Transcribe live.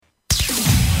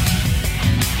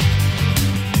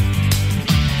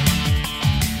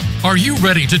Are you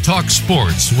ready to talk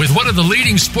sports with one of the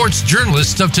leading sports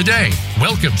journalists of today?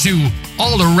 Welcome to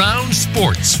All Around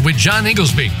Sports with John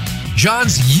Inglesby.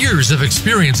 John's years of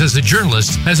experience as a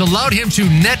journalist has allowed him to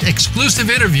net exclusive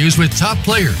interviews with top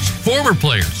players, former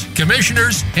players,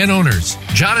 commissioners, and owners.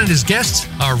 John and his guests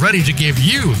are ready to give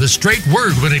you the straight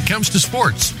word when it comes to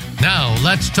sports. Now,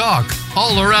 let's talk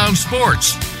all around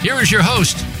sports. Here is your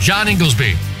host, John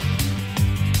Inglesby.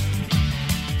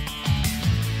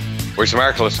 Voice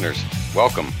America listeners,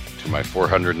 welcome to my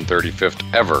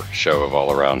 435th ever show of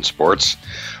All Around Sports.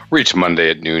 We're each Monday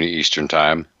at noon Eastern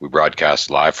Time. We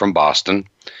broadcast live from Boston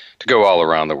to go all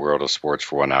around the world of sports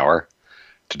for 1 hour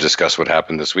to discuss what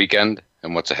happened this weekend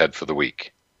and what's ahead for the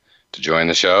week. To join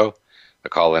the show, the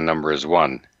call-in number is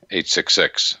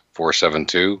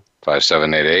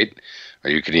 1-866-472-5788,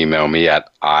 or you can email me at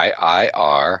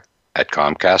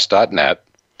iir@comcast.net,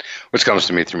 which comes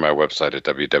to me through my website at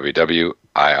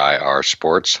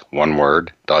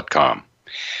www.iirsports.com.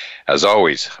 As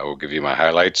always, I will give you my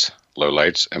highlights,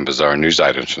 lowlights, and bizarre news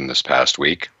items from this past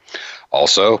week.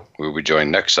 Also, we will be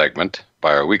joined next segment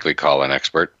by our weekly call-in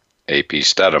expert, AP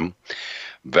Stedham,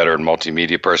 veteran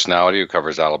multimedia personality who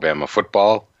covers Alabama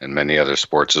football and many other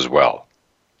sports as well.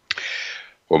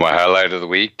 Well, my highlight of the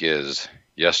week is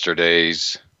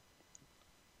yesterday's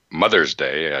Mother's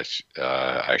Day,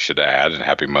 I should add, and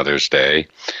happy Mother's Day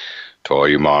to all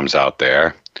you moms out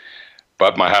there.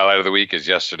 But my highlight of the week is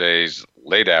yesterday's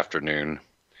late afternoon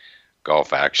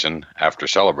golf action after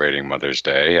celebrating Mother's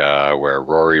Day, where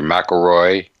Rory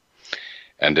McIlroy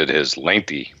ended his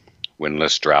lengthy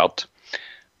winless drought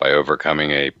by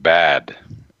overcoming a bad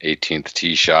 18th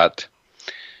tee shot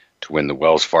to win the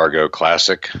Wells Fargo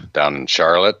Classic down in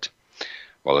Charlotte,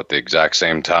 while at the exact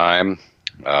same time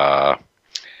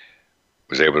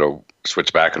was able to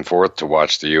switch back and forth to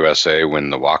watch the USA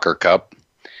win the Walker Cup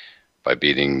by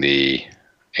beating the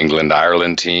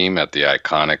England-Ireland team at the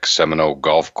iconic Seminole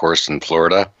Golf Course in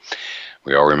Florida.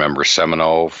 We all remember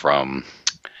Seminole from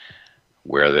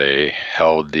where they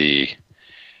held the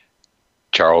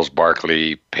Charles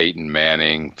Barkley, Peyton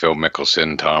Manning, Phil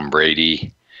Mickelson, Tom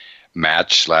Brady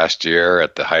match last year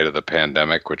at the height of the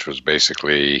pandemic, which was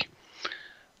basically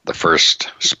the first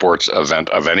sports event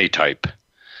of any type.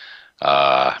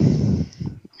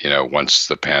 Once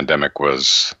the pandemic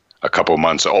was a couple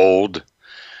months old.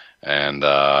 And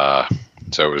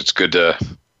so it was good to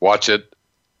watch it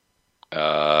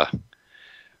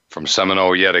from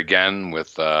Seminole yet again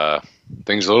with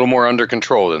things a little more under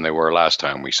control than they were last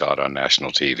time we saw it on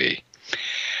national TV.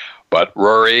 But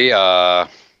Rory,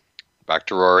 back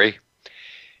to Rory.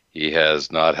 He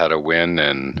has not had a win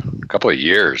in a couple of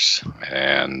years,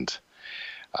 and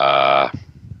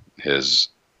has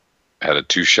had a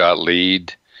two-shot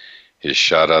lead. His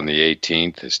shot on the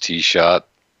 18th, his tee shot,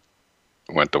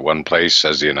 went to one place,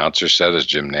 as the announcer said, as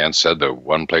Jim Nantz said, the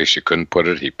one place you couldn't put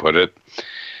it, he put it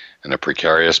in a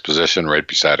precarious position right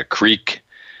beside a creek.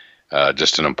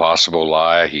 Just an impossible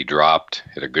lie. He dropped,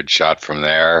 hit a good shot from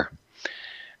there,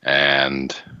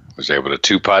 and was able to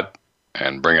two-putt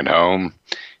and bring it home.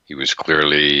 He was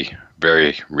clearly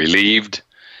very relieved.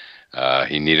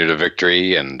 He needed a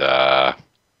victory, and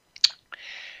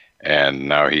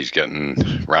now he's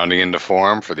rounding into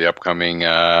form for the upcoming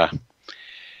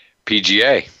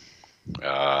PGA,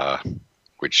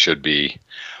 which should be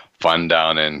fun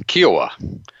down in Kiowa, a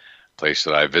place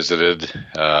that I visited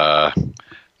not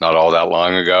all that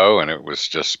long ago, and it was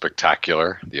just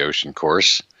spectacular, the ocean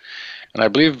course. And I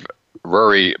believe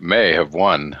Rory may have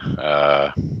won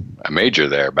a major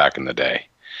there back in the day,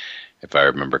 if I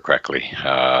remember correctly.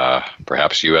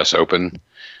 Perhaps U.S. Open,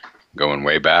 going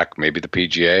way back, maybe the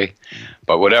PGA.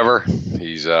 But whatever,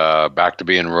 he's back to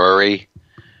being Rory.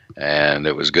 And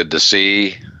it was good to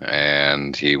see,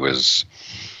 and he was,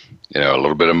 a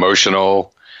little bit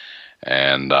emotional,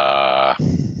 and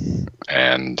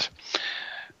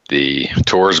the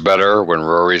tour's better when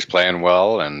Rory's playing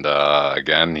well, and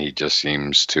again, he just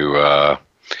seems to,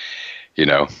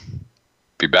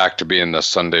 be back to being the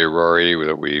Sunday Rory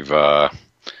that we've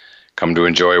come to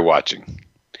enjoy watching.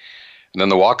 And then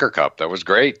the Walker Cup, that was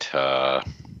great.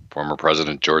 Former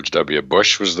President George W.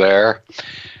 Bush was there.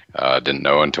 Didn't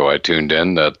know until I tuned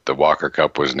in that the Walker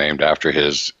Cup was named after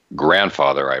his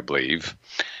grandfather, I believe,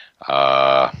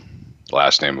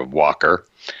 last name of Walker.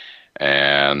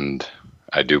 And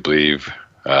I do believe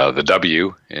the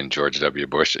W in George W.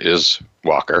 Bush is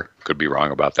Walker. Could be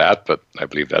wrong about that, but I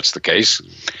believe that's the case.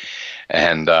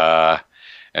 And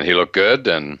he looked good.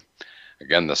 And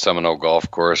again, the Seminole Golf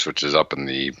Course, which is up in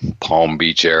the Palm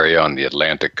Beach area on the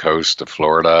Atlantic coast of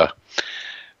Florida,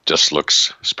 just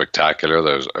looks spectacular.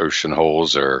 Those ocean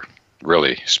holes are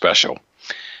really special.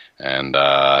 and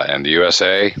the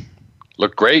USA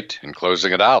looked great in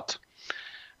closing it out.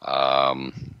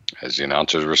 As the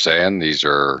announcers were saying, we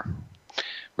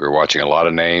were watching a lot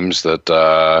of names that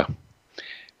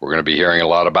we're going to be hearing a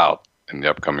lot about in the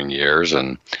upcoming years,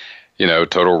 and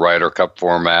total Ryder Cup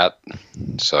format,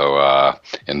 so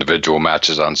individual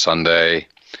matches on Sunday.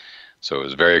 So it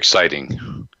was very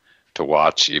exciting to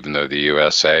watch, even though the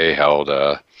USA held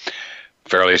a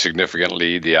fairly significant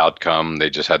lead. The outcome, they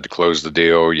just had to close the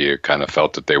deal. You kind of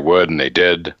felt that they would, and they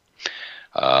did.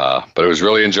 But it was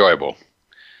really enjoyable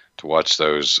to watch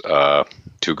those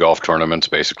two golf tournaments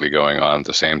basically going on at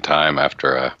the same time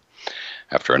after a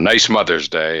nice Mother's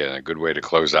Day, and a good way to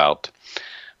close out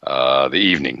the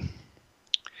evening.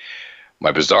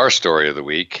 My bizarre story of the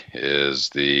week is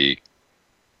the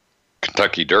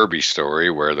Kentucky Derby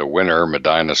story, where the winner,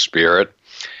 Medina Spirit,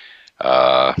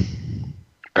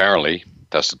 apparently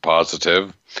tested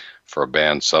positive for a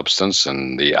banned substance,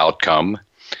 and the outcome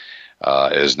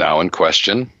is now in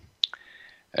question.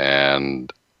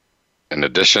 And in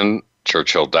addition,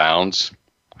 Churchill Downs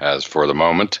has, for the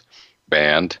moment,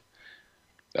 banned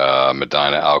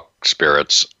Medina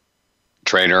Spirit's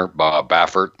trainer, Bob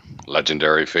Baffert,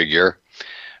 legendary figure.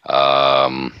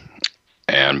 And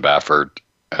Baffert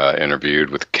interviewed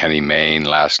with Kenny Mayne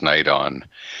last night on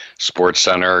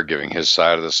SportsCenter, giving his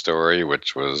side of the story,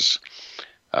 which was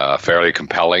fairly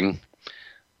compelling,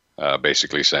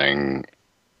 basically saying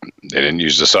they didn't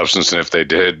use the substance, and if they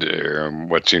did,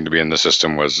 what seemed to be in the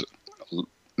system was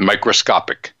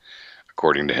microscopic,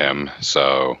 according to him.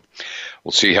 So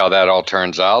we'll see how that all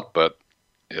turns out, but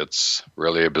it's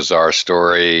really a bizarre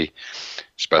story,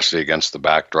 especially against the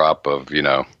backdrop of,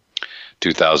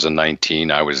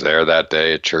 2019. I was there that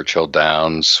day at Churchill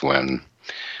Downs when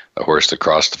the horse that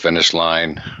crossed the finish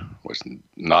line was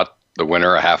not the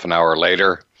winner a half an hour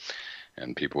later,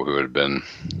 and people who had been,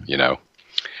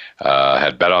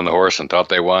 had bet on the horse and thought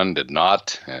they won did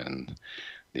not, and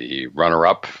the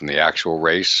runner-up from the actual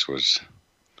race was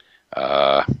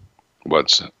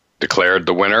declared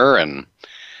the winner. And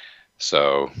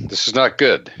so this is not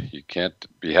good. You can't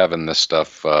be having this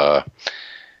stuff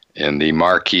in the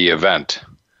marquee event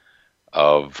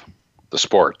of the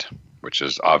sport, which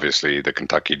is obviously the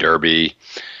Kentucky Derby.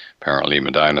 Apparently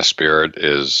Medina Spirit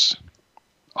is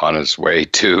on his way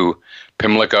to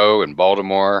Pimlico in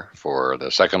Baltimore for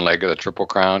the second leg of the Triple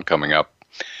Crown coming up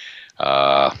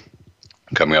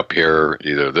here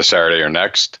either this Saturday or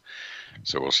next.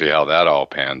 So we'll see how that all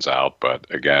pans out. But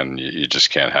again, you just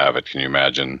can't have it. Can you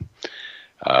imagine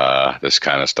this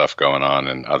kind of stuff going on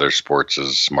in other sports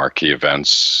as marquee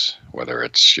events, whether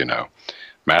it's,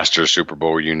 Masters, Super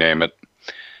Bowl, you name it,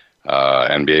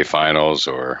 NBA Finals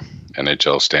or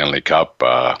NHL Stanley Cup.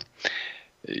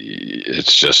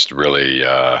 It's just really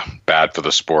bad for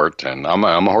the sport. And I'm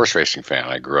a horse racing fan.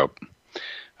 I grew up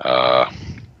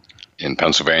in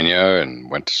Pennsylvania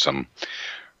and went to some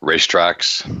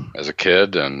racetracks as a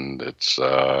kid, and it's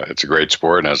a great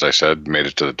sport. And as I said, made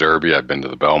it to the Derby. I've been to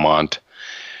the Belmont.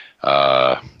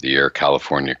 The year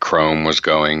California Chrome was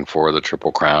going for the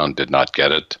Triple Crown, did not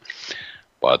get it,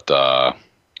 but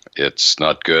it's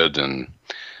not good. And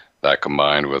that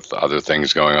combined with other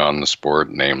things going on in the sport,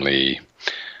 namely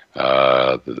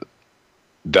the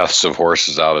deaths of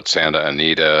horses out at Santa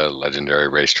Anita, legendary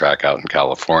racetrack out in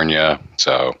California.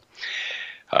 So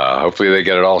hopefully they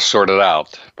get it all sorted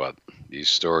out, but these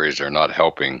stories are not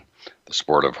helping the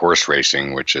sport of horse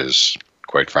racing, which is,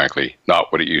 quite frankly,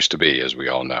 not what it used to be, as we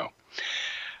all know.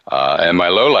 And my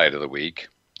low light of the week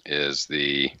is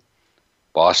the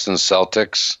Boston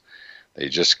Celtics. They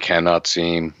just cannot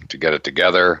seem to get it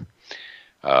together.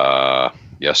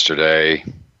 Yesterday,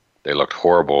 they looked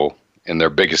horrible in their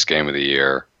biggest game of the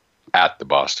year at the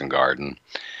Boston Garden.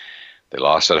 They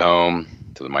lost at home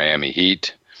to the Miami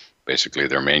Heat, basically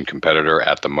their main competitor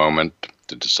at the moment,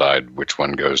 to decide which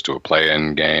one goes to a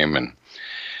play-in game, and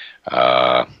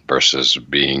versus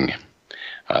being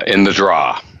in the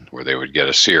draw, where they would get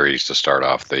a series to start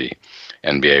off the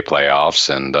NBA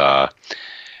playoffs. And all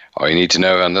you need to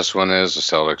know on this one is the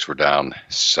Celtics were down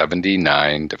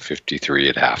 79-53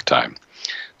 at halftime.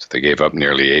 So they gave up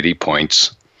nearly 80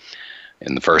 points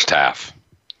in the first half,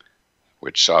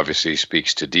 which obviously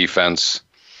speaks to defense.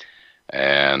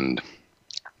 And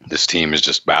this team is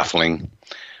just baffling.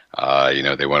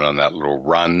 They went on that little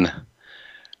run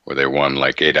where they won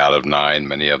like 8 out of 9,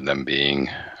 many of them being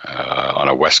on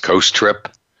a West Coast trip,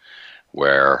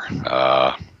 where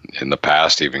in the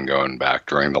past, even going back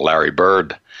during the Larry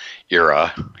Bird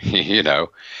era,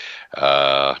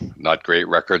 not great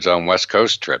records on West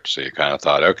Coast trips. So you kind of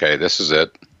thought, okay, this is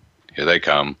it. Here they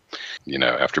come.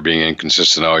 After being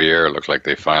inconsistent all year, it looked like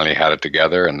they finally had it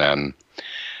together. And then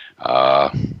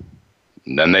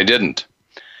Then they didn't.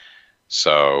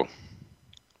 So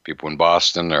people in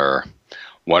Boston are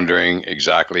wondering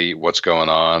exactly what's going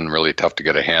on. Really tough to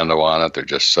get a handle on it. They're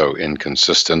just so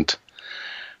inconsistent.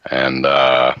 And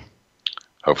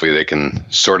hopefully they can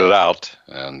sort it out,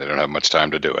 and they don't have much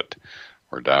time to do it.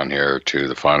 We're down here to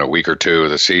the final week or two of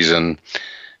the season,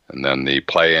 and then the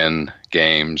play-in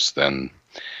games, then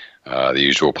the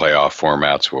usual playoff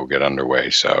formats will get underway.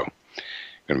 So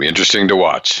it's going to be interesting to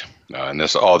watch. And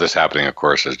all this happening, of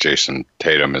course, as Jason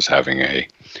Tatum is having a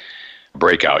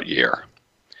breakout year.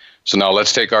 So now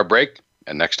let's take our break,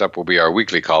 and next up will be our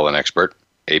weekly call-in expert,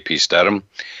 AP Stedham,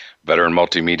 veteran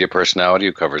multimedia personality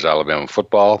who covers Alabama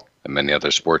football and many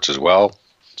other sports as well.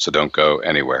 So don't go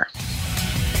anywhere.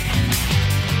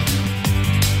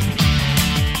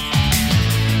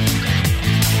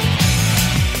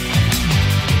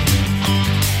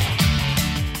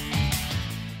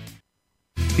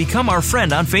 Become our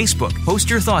friend on Facebook. Post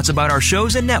your thoughts about our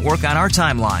shows and network on our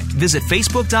timeline. Visit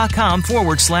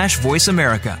Facebook.com/Voice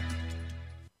America.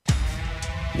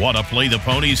 Want to play the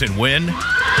ponies and win?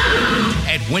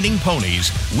 At Winning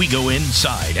Ponies, we go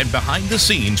inside and behind the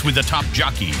scenes with the top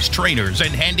jockeys, trainers,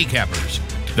 and handicappers.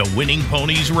 The Winning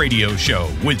Ponies radio show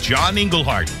with John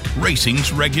Englehart,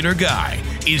 racing's regular guy,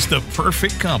 is the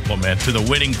perfect complement to the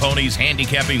Winning Ponies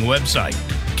handicapping website.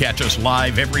 Catch us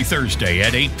live every Thursday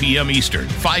at 8 p.m. Eastern,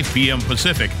 5 p.m.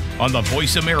 Pacific on the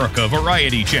Voice America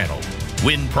Variety Channel.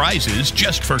 Win prizes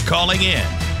just for calling in.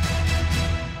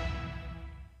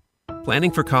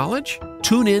 Planning for college?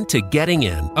 Tune in to Getting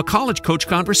In, a college coach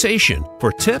conversation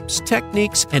for tips,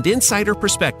 techniques, and insider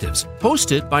perspectives.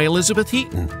 Hosted by Elizabeth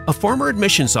Heaton, a former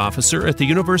admissions officer at the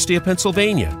University of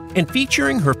Pennsylvania, and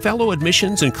featuring her fellow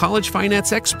admissions and college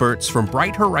finance experts from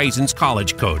Bright Horizons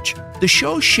College Coach. The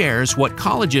show shares what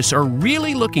colleges are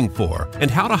really looking for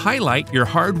and how to highlight your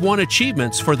hard-won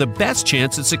achievements for the best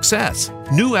chance at success.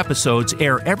 New episodes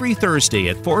air every Thursday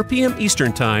at 4 p.m.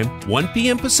 Eastern Time, 1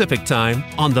 p.m. Pacific Time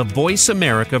on the Voice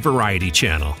America Variety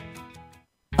Channel.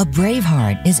 A brave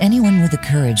heart is anyone with the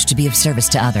courage to be of service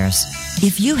to others.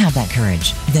 If you have that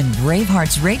courage, then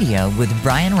Bravehearts Radio with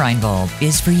Brian Reinbold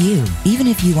is for you. Even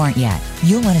if you aren't yet,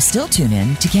 you'll want to still tune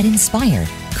in to get inspired,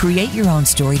 create your own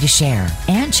story to share,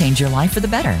 and change your life for the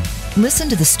better. Listen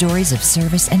to the stories of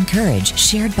service and courage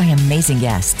shared by amazing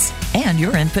guests, and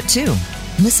your input too.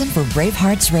 Listen for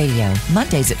Bravehearts Radio,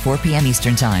 Mondays at 4 p.m.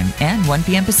 Eastern Time and 1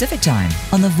 p.m. Pacific Time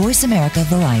on the Voice America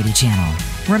Variety Channel.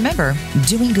 Remember,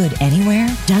 doing good anywhere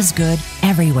does good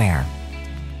everywhere.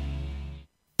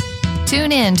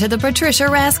 Tune in to The Patricia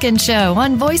Raskin Show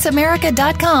on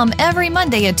VoiceAmerica.com every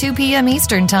Monday at 2 p.m.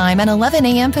 Eastern Time and 11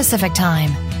 a.m. Pacific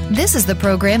Time. This is the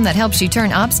program that helps you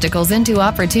turn obstacles into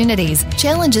opportunities,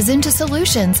 challenges into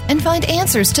solutions, and find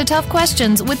answers to tough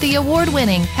questions with the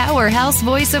award-winning powerhouse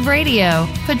voice of radio,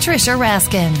 Patricia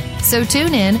Raskin. So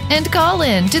tune in and call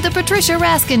in to The Patricia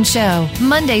Raskin Show,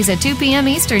 Mondays at 2 p.m.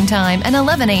 Eastern Time and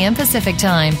 11 a.m. Pacific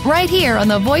Time, right here on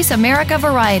the Voice America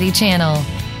Variety Channel.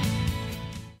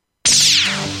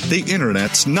 The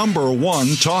Internet's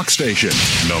 #1 talk station.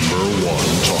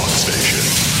 #1 talk station.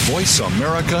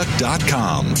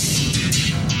 VoiceAmerica.com.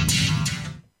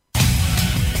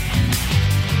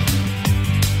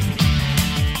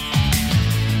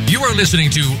 You are listening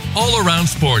to All Around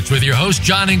Sports with your host,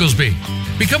 John Inglesby.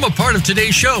 Become a part of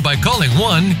today's show by calling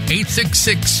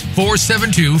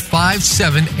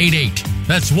 1-866-472-5788.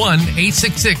 That's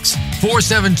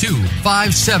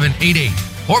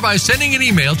 1-866-472-5788. Or by sending an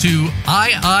email to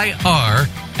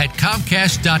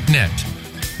iir@comcast.net.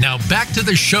 Now back to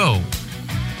the show.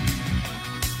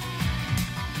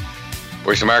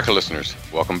 Voice America listeners,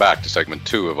 welcome back to segment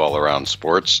 2 of All Around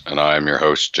Sports, and I am your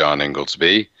host, John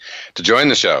Inglesby. To join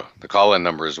the show, the call-in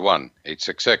number is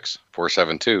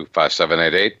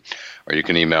 1-866-472-5788, or you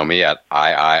can email me at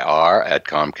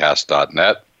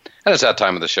iir@comcast.net. And it's that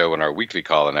time of the show when our weekly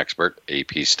call-in expert,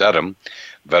 AP Stedham,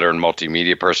 veteran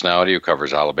multimedia personality who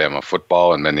covers Alabama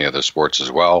football and many other sports as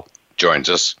well, joins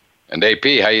us. And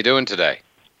AP, how you doing today?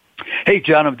 Hey,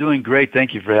 John, I'm doing great.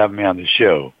 Thank you for having me on the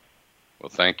show. Well,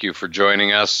 thank you for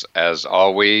joining us, as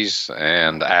always.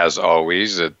 And as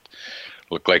always, it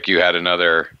looked like you had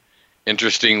another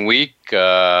interesting week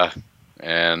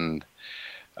and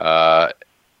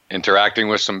interacting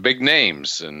with some big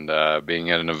names and being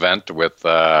at an event with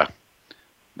the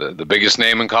biggest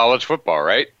name in college football,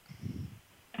 right?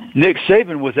 Nick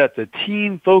Saban was at the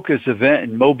Team Focus event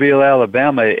in Mobile,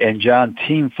 Alabama. And, John,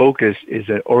 Team Focus is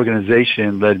an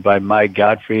organization led by Mike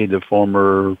Godfrey, the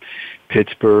former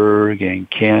Pittsburgh and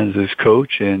Kansas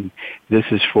coach. And this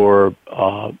is for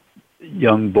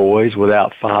young boys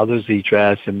without fathers. He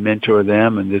tries to mentor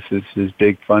them, and this is his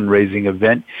big fundraising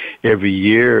event every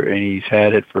year, and he's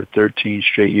had it for 13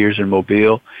 straight years in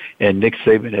Mobile, and Nick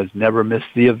Saban has never missed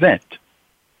the event.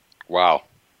 Wow.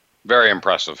 Very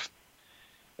impressive.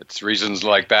 It's reasons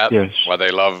like that why they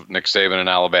love Nick Saban in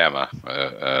Alabama.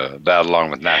 That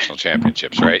along with national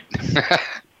championships, right?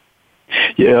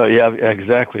 Yeah,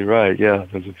 exactly right. Yeah,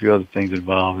 there's a few other things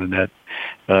involved in that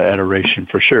adoration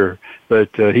for sure. But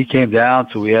he came down,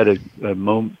 so we had a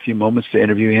few moments to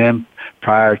interview him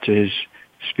prior to his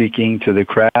speaking to the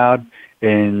crowd.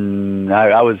 And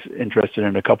I was interested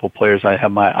in a couple of players. I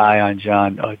have my eye on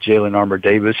John. Jalen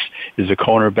Armour-Davis is a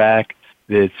cornerback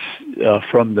that's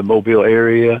from the Mobile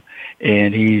area,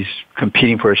 and he's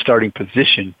competing for a starting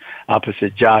position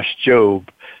opposite Josh Jobe.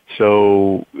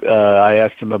 So I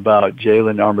asked him about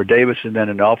Jalen Armour-Davis, and then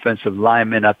an offensive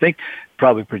lineman, I think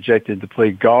probably projected to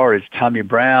play guard, is Tommy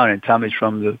Brown, and Tommy's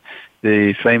from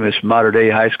the famous Mater Dei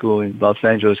High School in Los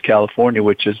Angeles, California,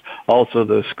 which is also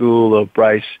the school of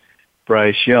Bryce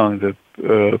Young,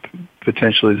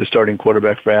 potentially the starting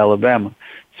quarterback for Alabama.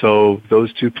 So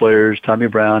those two players, Tommy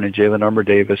Brown and Jalen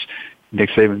Armour-Davis, Nick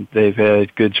Saban, they've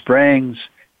had good springs,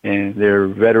 and they're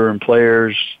veteran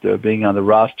players being on the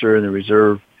roster and the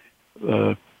reserve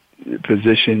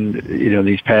position,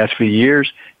 these past few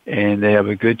years, and they have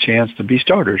a good chance to be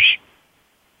starters.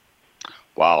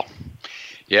 Wow.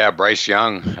 Yeah, Bryce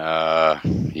Young,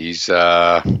 he's,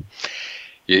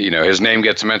 his name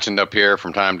gets mentioned up here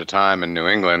from time to time in New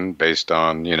England based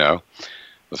on, the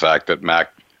fact that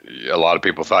Mac, a lot of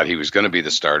people thought he was going to be the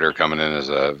starter coming in as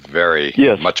a very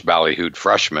much ballyhooed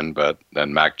freshman, but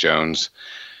then Mac Jones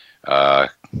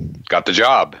got the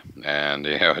job, and,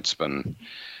 it's been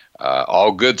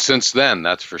all good since then,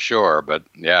 that's for sure. But,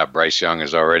 yeah, Bryce Young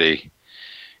is already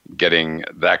getting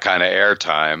that kind of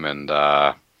airtime, and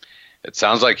it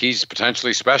sounds like he's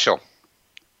potentially special.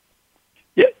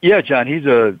 Yeah, John, he's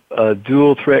a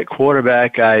dual threat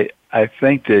quarterback. I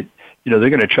think that, they're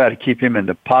going to try to keep him in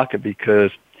the pocket because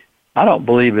I don't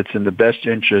believe it's in the best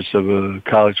interest of a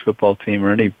college football team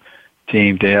or any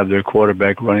team to have their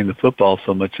quarterback running the football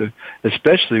so much,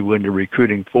 especially when they're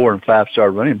recruiting 4- and 5-star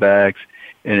running backs.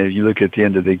 And if you look at the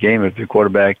end of the game, if the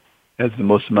quarterback has the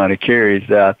most amount of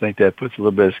carries, I think that puts a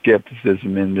little bit of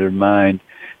skepticism in their mind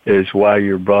as why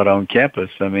you're brought on campus.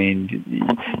 I mean,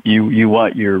 you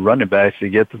want your running backs to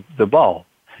get the ball.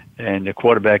 And the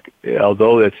quarterback,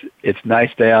 although it's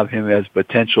nice to have him as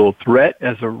potential threat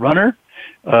as a runner,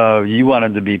 you want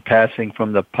him to be passing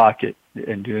from the pocket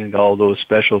and doing all those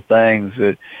special things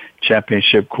that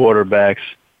championship quarterbacks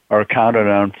are counted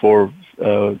on for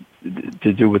to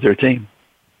do with their team.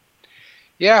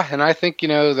 Yeah, and I think,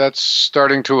 that's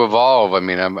starting to evolve. I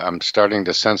mean, I'm starting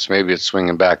to sense maybe it's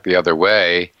swinging back the other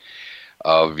way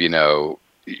of, you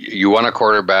want a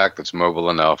quarterback that's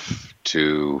mobile enough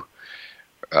to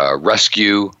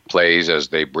rescue plays as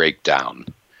they break down.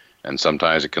 And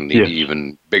sometimes it can lead to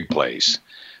even big plays.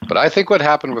 But I think what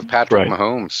happened with Patrick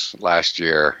Mahomes last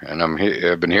year, and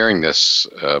I've been hearing this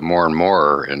more and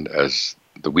more as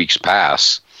the weeks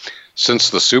pass, since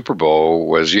the Super Bowl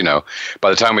was, by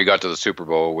the time we got to the Super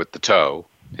Bowl with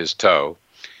his toe,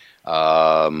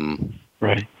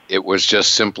 it was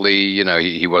just simply,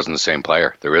 he wasn't the same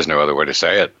player. There is no other way to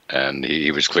say it. And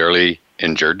he was clearly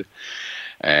injured.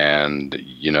 And,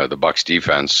 the Bucs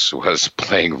defense was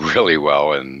playing really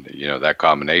well. And, that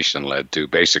combination led to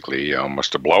basically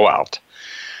almost a blowout.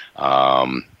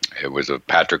 It was a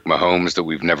Patrick Mahomes that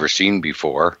we've never seen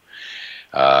before.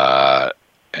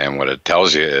 And what it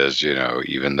tells you is,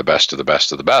 even the best of the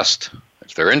best of the best,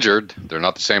 if they're injured, they're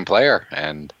not the same player.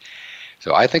 And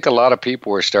so I think a lot of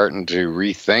people are starting to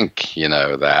rethink,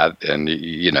 that. And,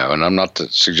 and I'm not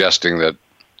suggesting that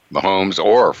Mahomes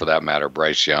or, for that matter,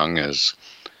 Bryce Young is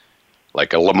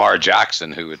like a Lamar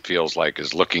Jackson who it feels like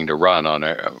is looking to run on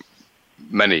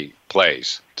many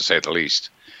plays, to say the least.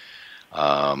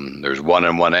 There's 1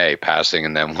 and 1A passing,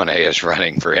 and then 1A is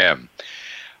running for him.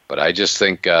 But I just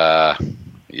think,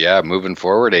 moving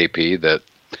forward, AP, that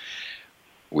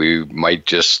we might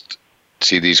just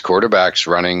see these quarterbacks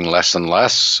running less and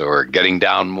less or getting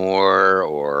down more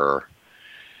or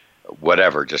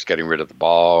whatever, just getting rid of the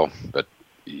ball. But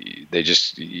they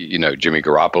just, Jimmy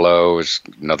Garoppolo is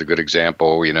another good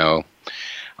example, they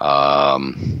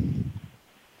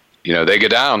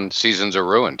get down, seasons are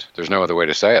ruined. There's no other way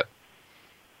to say it.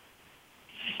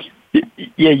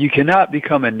 Yeah, you cannot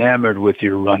become enamored with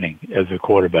your running as a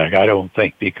quarterback, I don't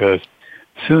think, because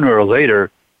sooner or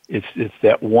later it's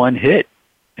that one hit,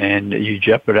 and you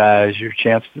jeopardize your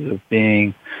chances of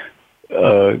being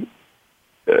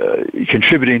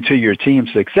contributing to your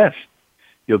team's success.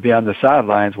 you'll be on the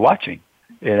sidelines watching.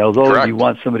 And although Correct. you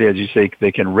want somebody, as you say,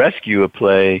 they can rescue a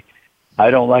play, I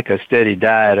don't like a steady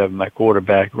diet of my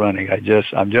quarterback running.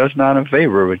 I'm just not in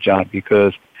favor of it, John,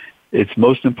 because it's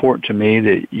most important to me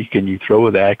that you throw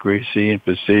with accuracy and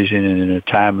precision and in a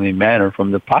timely manner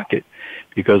from the pocket.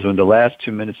 Because when the last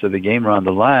 2 minutes of the game are on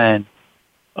the line,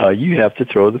 you have to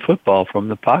throw the football from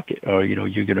the pocket, or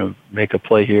you're going to make a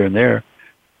play here and there,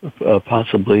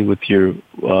 possibly with your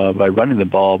by running the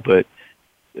ball. But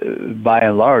by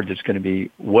and large, it's going to be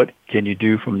what can you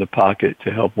do from the pocket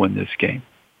to help win this game.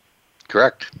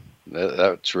 Correct.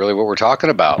 That's really what we're talking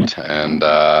about. And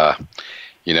I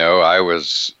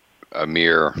was a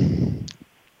mere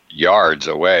yards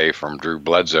away from Drew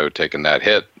Bledsoe taking that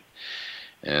hit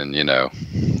in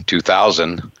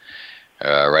 2000.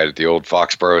 Right at the old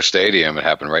Foxborough Stadium. It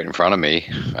happened right in front of me.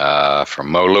 From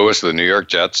Mo Lewis of the New York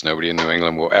Jets. Nobody in New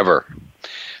England will ever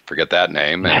forget that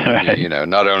name. And,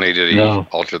 not only did he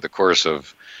alter the course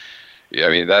of,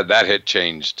 that hit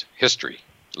changed history,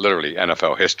 literally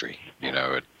NFL history.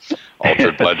 It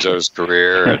altered Bledsoe's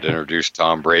career. It introduced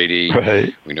Tom Brady.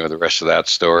 Right. We know the rest of that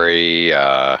story.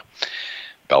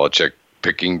 Belichick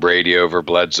picking Brady over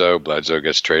Bledsoe. Bledsoe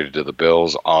gets traded to the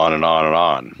Bills, on and on and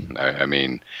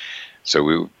on.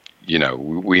 So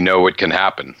we know what can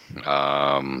happen,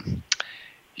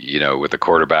 with the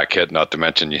quarterback hit, not to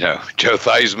mention, Joe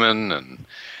Theismann and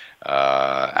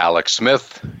Alex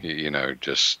Smith,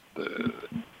 it's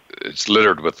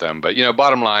littered with them. But,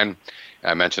 bottom line,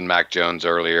 I mentioned Mac Jones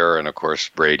earlier, and of course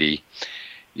Brady,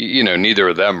 neither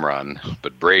of them run,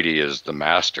 but Brady is the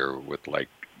master with the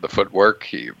footwork.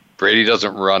 Brady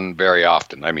doesn't run very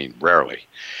often. Rarely.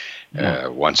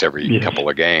 Once every couple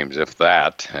of games, if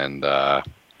that. And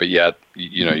but yet,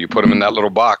 you put him in that little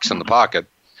box in the pocket,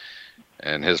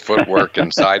 and his footwork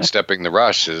and sidestepping the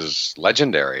rush is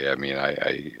legendary.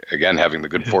 I again, having the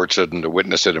good fortune to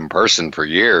witness it in person for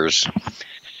years,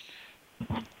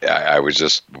 I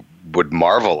would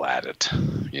marvel at it.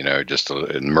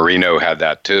 And Marino had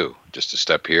that too. Just a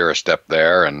step here, a step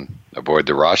there, and avoid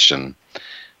the rush and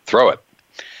throw it.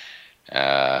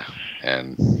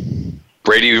 And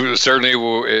Brady certainly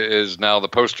is now the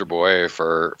poster boy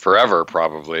for forever,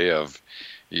 probably, of,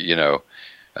 getting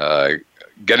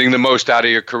the most out of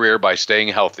your career by staying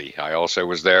healthy. I also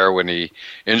was there when he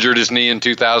injured his knee in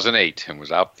 2008 and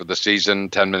was out for the season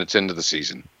 10 minutes into the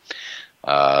season.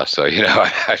 So,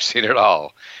 I've seen it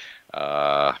all.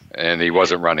 And he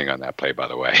wasn't running on that play, by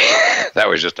the way. That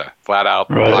was just a flat-out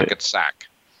pocket sack.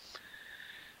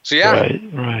 So,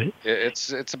 right.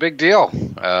 It's a big deal.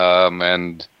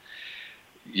 And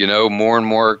more and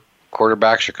more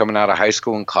quarterbacks are coming out of high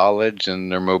school and college,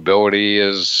 and their mobility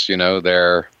is,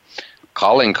 their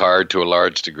calling card to a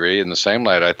large degree. In the same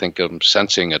light, I think I'm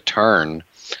sensing a turn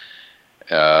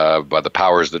by the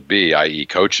powers that be, i.e.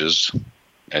 coaches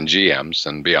and GMs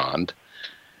and beyond,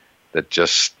 that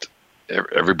just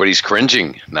everybody's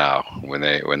cringing now when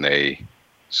they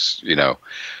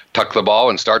tuck the ball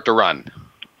and start to run.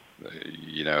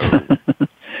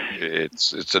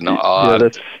 It's an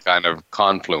odd kind of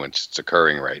confluence that's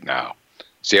occurring right now.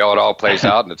 See how it all plays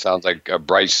out, and it sounds like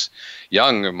Bryce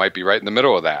Young might be right in the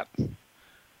middle of that,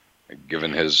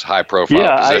 given his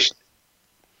high-profile position.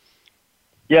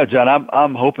 John,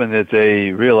 I'm hoping that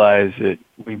they realize that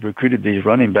we recruited these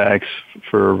running backs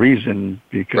for a reason,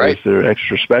 because they're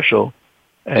extra special,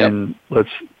 and let's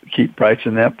keep Bryce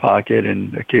in that pocket,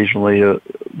 and occasionally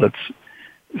let's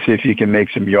see if you can make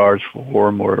some yards for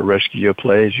him or rescue a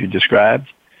play, as you described.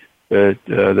 But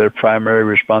their primary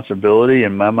responsibility,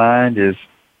 in my mind, is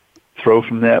throw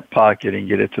from that pocket and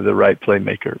get it to the right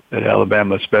playmaker, at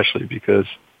Alabama especially, because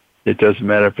it doesn't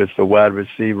matter if it's the wide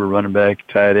receiver, running back,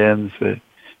 tight ends.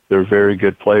 They're very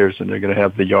good players, and they're going to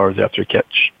have the yards after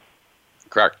catch.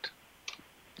 Correct.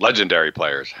 Legendary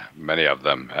players, many of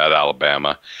them at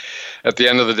Alabama. At the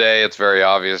end of the day, it's very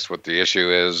obvious what the issue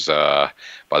is.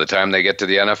 By the time they get to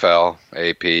the NFL,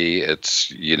 AP,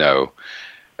 it's,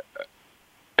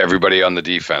 everybody on the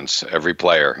defense, every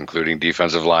player, including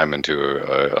defensive linemen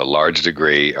to a large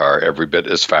degree, are every bit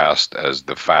as fast as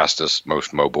the fastest,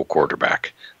 most mobile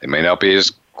quarterback. They may not be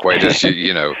as quite as,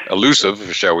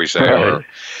 elusive, shall we say, or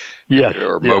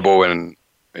mobile in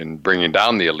bringing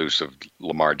down the elusive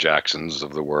Lamar Jacksons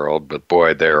of the world, but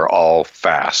boy, they're all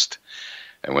fast.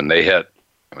 And when they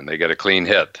get a clean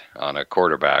hit on a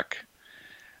quarterback,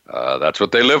 that's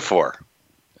what they live for,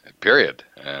 period.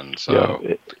 And so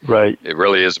it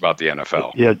really is about the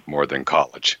NFL more than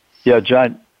college.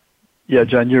 John,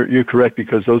 you're correct,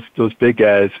 because those big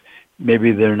guys,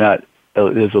 maybe they're not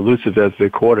as elusive as the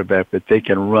quarterback, but they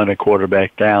can run a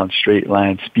quarterback down straight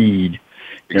line speed.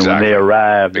 And when they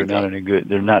arrive, they're not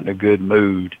in a good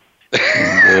mood.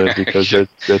 And, because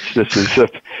this is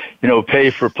pay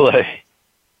for play.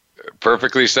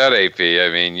 Perfectly said, AP. I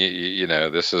mean,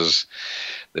 this is,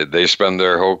 they spend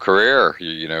their whole career,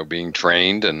 being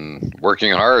trained and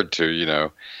working hard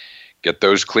to, get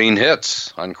those clean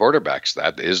hits on quarterbacks.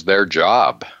 That is their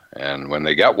job. And when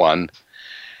they get one,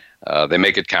 they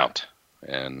make it count.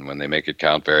 And when they make it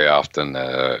count, very often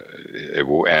it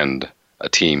will end a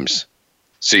team's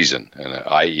season. And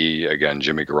i.e., again,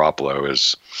 Jimmy Garoppolo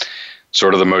is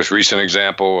sort of the most recent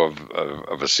example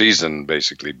of a season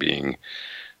basically being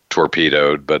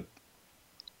torpedoed. But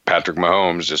Patrick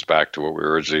Mahomes, just back to what we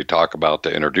originally talked about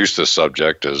to introduce this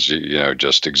subject, is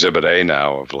just exhibit A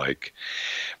now of like,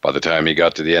 by the time he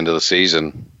got to the end of the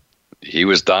season, he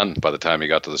was done by the time he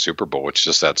got to the Super Bowl. It's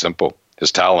just that simple.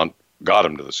 His talent got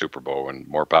him to the Super Bowl, and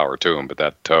more power to him. But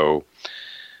that toe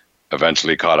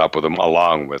eventually caught up with him,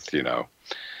 along with the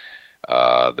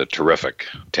terrific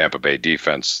Tampa Bay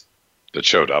defense that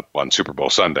showed up on Super Bowl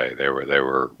Sunday. They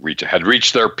had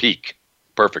reached their peak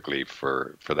perfectly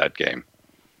for that game.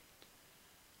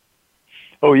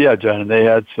 Oh yeah, John. And they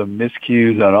had some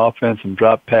miscues on offense and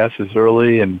drop passes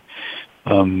early, and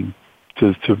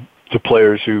to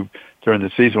players who during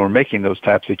the season were making those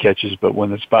types of catches. But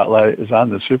when the spotlight is on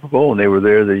the Super Bowl, and they were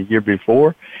there the year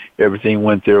before, everything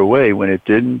went their way. When it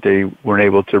didn't, they weren't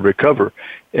able to recover.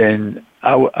 And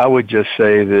I would just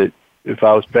say that if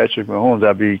I was Patrick Mahomes,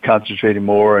 I'd be concentrating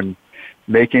more on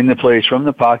making the plays from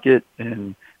the pocket,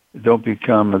 and don't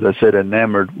become, as I said,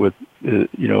 enamored with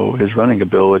his running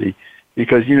ability.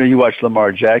 Because you watch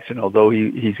Lamar Jackson, although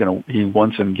he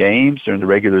won some games during the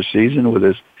regular season with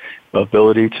his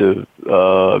ability to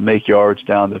make yards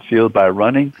down the field by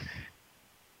running.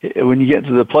 When you get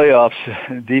to the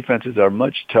playoffs, defenses are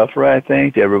much tougher, I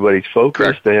think. Everybody's focused.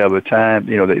 Correct. They have a time,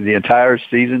 the entire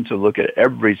season to look at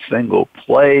every single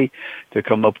play, to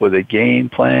come up with a game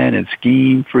plan and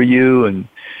scheme for you, and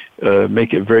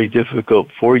make it very difficult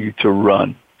for you to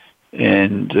run.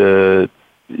 And,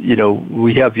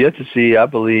 we have yet to see, I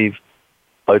believe,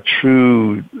 a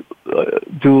true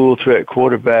dual threat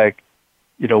quarterback,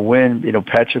 when,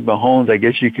 Patrick Mahomes, I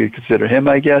guess you could consider him,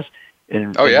 I guess.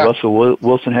 And Russell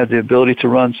Wilson had the ability to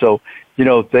run. So,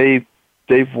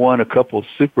 they've won a couple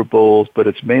Super Bowls, but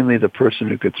it's mainly the person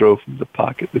who could throw from the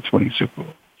pocket that's winning Super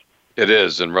Bowls. It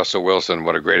is. And Russell Wilson,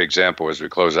 what a great example as we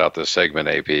close out this segment,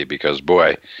 AP, because,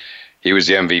 boy, he was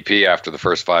the MVP after the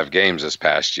first 5 games this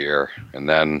past year. And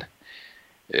then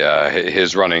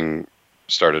his running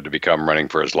started to become running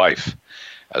for his life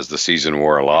as the season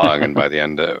wore along. And by the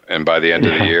end of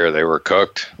the year, they were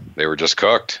cooked. They were just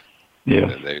cooked.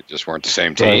 Yeah, they just weren't the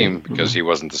same team because he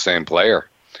wasn't the same player.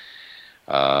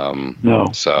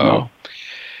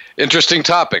 Interesting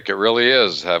topic. It really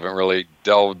is. Haven't really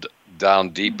delved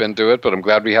down deep into it, but I'm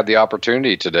glad we had the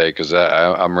opportunity today, because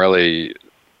I'm really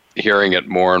hearing it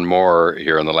more and more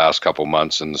here in the last couple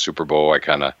months. In the Super Bowl, I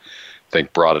kind of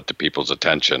think brought it to people's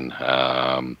attention.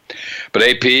 But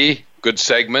AP, good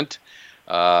segment.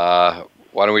 Why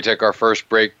don't we take our first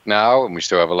break now? And we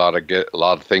still have a lot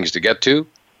of things to get to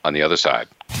on the other side.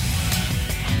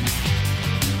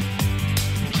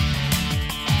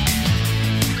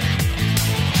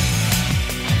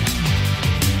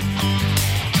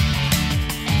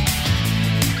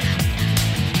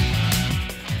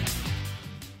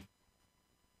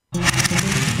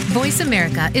 Voice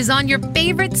America is on your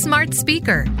favorite smart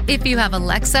speaker. If you have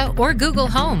Alexa or Google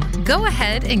Home, go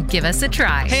ahead and give us a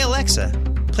try. Hey Alexa,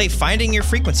 play Finding Your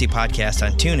Frequency podcast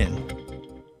on TuneIn.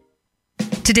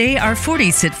 Today, our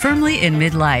 40s sit firmly in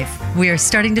midlife. We are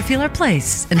starting to feel our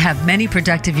place and have many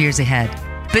productive years ahead.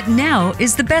 But now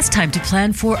is the best time to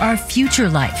plan for our future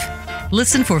life.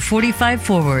 Listen for 45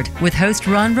 Forward with host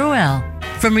Ron Roel.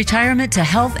 From retirement to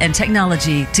health and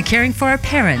technology to caring for our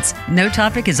parents, no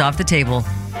topic is off the table.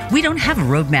 We don't have a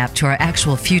roadmap to our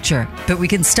actual future, but we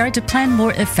can start to plan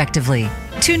more effectively.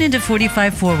 Tune into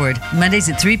 45 Forward, Mondays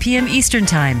at 3 p.m. Eastern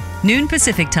Time, noon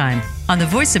Pacific Time, on the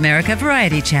Voice America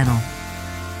Variety Channel.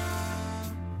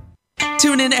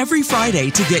 Tune in every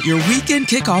Friday to get your weekend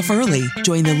kickoff early.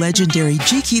 Join the legendary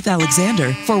G. Keith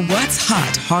Alexander for What's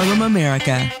Hot Harlem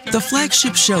America. The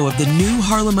flagship show of the new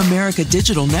Harlem America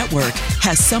Digital Network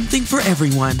has something for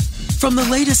everyone. From the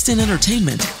latest in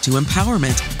entertainment to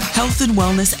empowerment, health and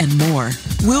wellness, and more,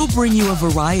 we'll bring you a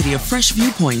variety of fresh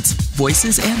viewpoints,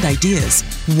 voices, and ideas.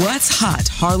 What's Hot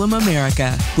Harlem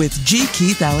America with G.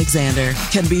 Keith Alexander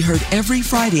can be heard every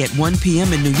Friday at 1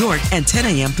 p.m. in New York and 10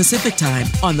 a.m. Pacific Time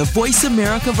on the Voice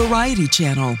America Variety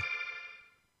Channel.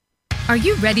 Are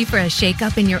you ready for a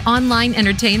shakeup in your online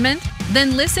entertainment?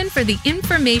 Then listen for The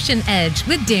Information Edge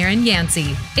with Darren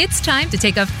Yancey. It's time to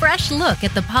take a fresh look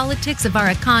at the politics of our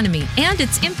economy and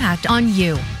its impact on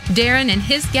you. Darren and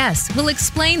his guests will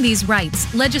explain these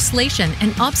rights, legislation,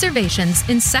 and observations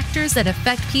in sectors that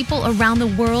affect people around the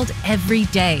world every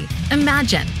day.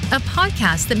 Imagine a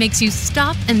podcast that makes you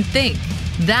stop and think.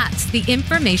 That's The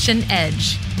Information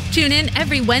Edge. Tune in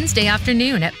every Wednesday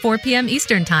afternoon at 4 p.m.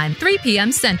 Eastern Time, 3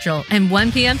 p.m. Central, and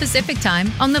 1 p.m. Pacific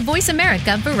Time on the Voice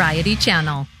America Variety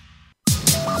Channel.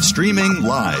 Streaming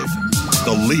live,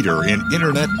 the leader in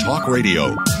Internet talk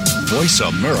radio,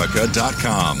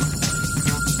 voiceamerica.com.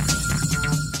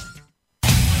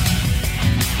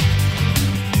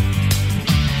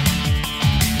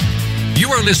 You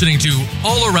are listening to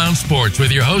All Around Sports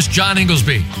with your host, John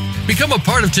Inglesby. Become a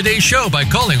part of today's show by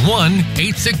calling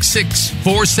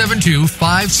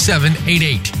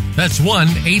 1-866-472-5788. That's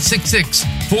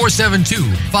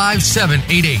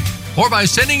 1-866-472-5788. Or by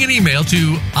sending an email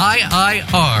to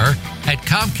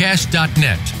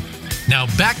iir@comcast.net. Now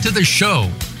back to the show.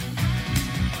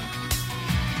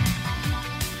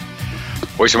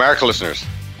 Voice America listeners,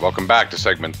 welcome back to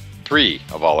segment 3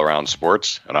 of All Around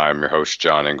Sports, and I'm your host,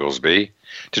 John Inglesby.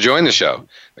 To join the show,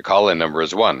 the call-in number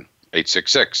is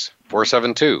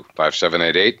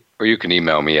 1-866-472-5788, or you can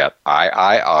email me at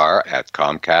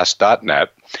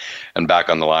iir@comcast.net. And back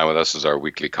on the line with us is our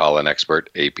weekly call-in expert,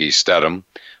 AP Stedham,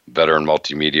 veteran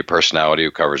multimedia personality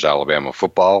who covers Alabama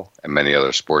football and many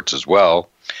other sports as well.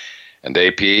 And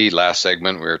AP, last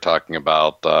segment we were talking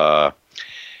about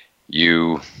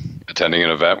you attending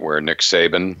an event where Nick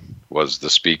Saban was the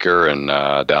speaker and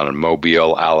down in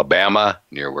Mobile, Alabama,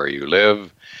 near where you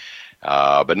live.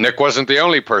 But Nick wasn't the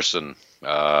only person,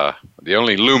 the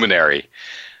only luminary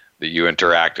that you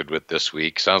interacted with this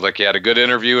week. Sounds like you had a good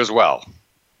interview as well.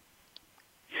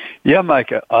 Yeah,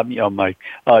 Mike.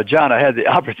 John, I had the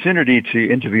opportunity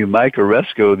to interview Mike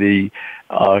Oresco, the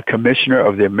commissioner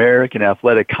of the American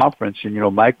Athletic Conference. And,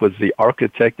 Mike was the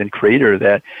architect and creator of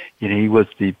that. He was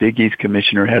the Big East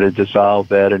commissioner, had to dissolve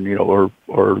that and, or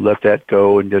let that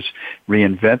go and just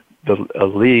reinvent the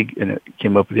league. And it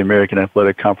came up with the American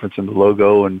Athletic Conference and the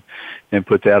logo and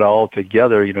put that all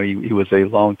together. He was a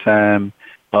long-time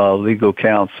legal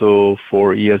counsel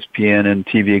for ESPN and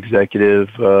TV executive,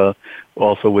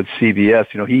 also with CBS.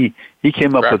 He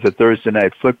came up with the Thursday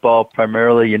Night Football,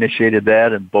 primarily initiated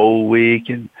that, and Bowl Week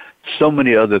and so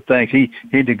many other things. He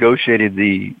negotiated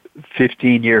the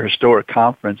 15-year historic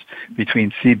conference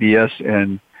between CBS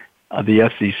and the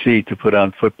SEC to put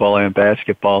on football and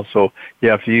basketball. So,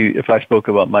 yeah, if I spoke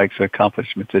about Mike's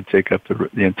accomplishments, it'd take up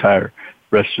the entire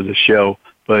rest of the show.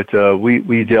 But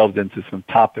we delved into some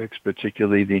topics,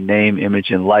 particularly the name,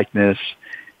 image, and likeness,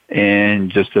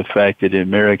 and just the fact that the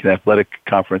American Athletic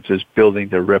Conference is building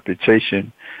their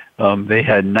reputation. They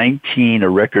had a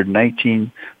record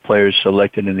 19 players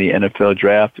selected in the NFL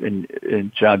draft.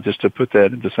 And John, just to put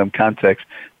that into some context,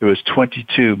 there was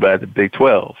 22 by the Big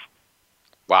 12.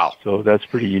 Wow. So that's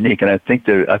pretty unique. And I think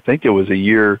there was a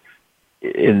year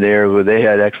in there where they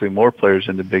had actually more players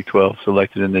in the Big 12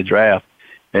 selected in the draft.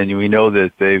 And we know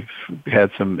that they've had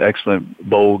some excellent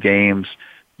bowl games,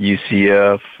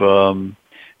 UCF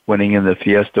winning in the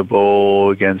Fiesta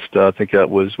Bowl against, I think that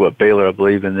was, Baylor, I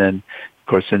believe. And then, of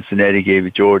course, Cincinnati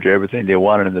gave Georgia everything they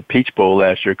wanted in the Peach Bowl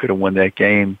last year. Could have won that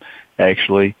game,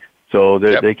 actually. So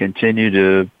they continue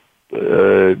to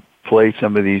play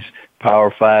some of these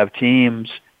Power 5 teams,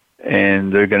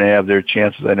 and they're going to have their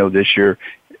chances, I know, this year.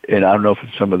 And I don't know if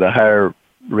it's some of the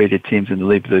higher-rated teams in the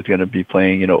league, but they're going to be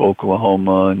playing,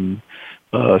 Oklahoma and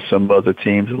some other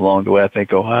teams along the way. I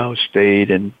think Ohio State,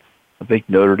 and I think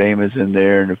Notre Dame is in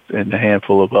there, and a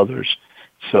handful of others.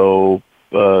 So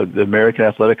the American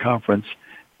Athletic Conference,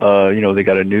 they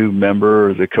got a new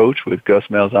member, the coach, with Gus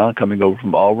Malzahn coming over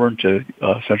from Auburn to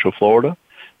Central Florida.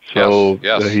 So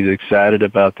yes. He's excited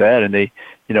about that, and they,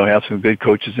 have some good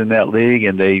coaches in that league,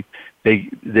 and they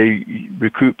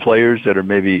recruit players that are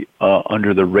maybe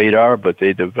under the radar, but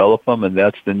they develop them, and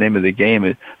that's the name of the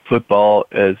game. Football,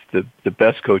 as the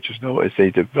best coaches know, is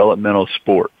a developmental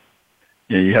sport.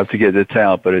 You have to get the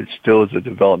talent, but it still is a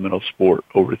developmental sport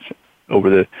over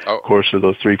the course of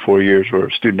those 3-4 years where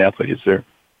a student athlete is there.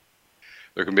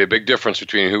 There can be a big difference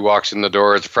between who walks in the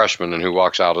door as a freshman and who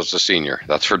walks out as a senior.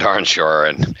 That's for darn sure.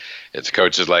 And it's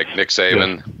coaches like Nick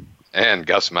Saban and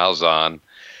Gus Malzahn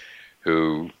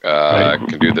who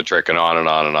can do the trick and on and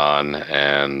on and on.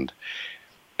 And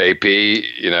AP,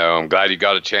 I'm glad you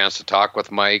got a chance to talk with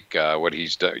Mike. What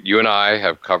he's done. You and I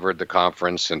have covered the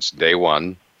conference since day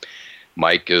one.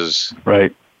 Mike is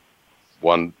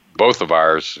one of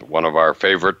our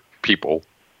favorite people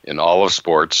in all of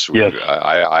sports. Yes.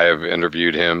 I have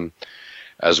interviewed him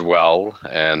as well,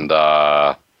 and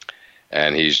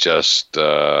he's just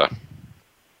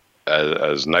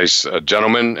as nice a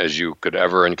gentleman as you could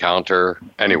ever encounter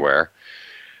anywhere.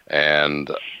 And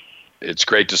it's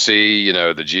great to see,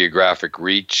 the geographic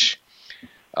reach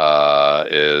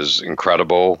is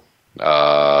incredible.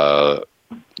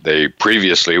 They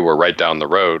previously were right down the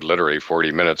road, literally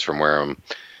 40 minutes from where I'm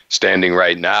standing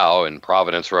right now in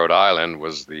Providence, Rhode Island,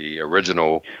 was the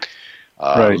original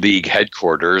league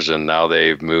headquarters, and now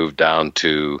they've moved down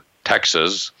to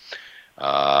Texas.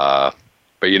 But,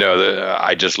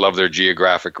 I just love their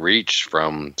geographic reach,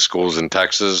 from schools in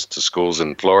Texas to schools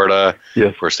in Florida.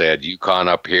 Yes. Of course, they had UConn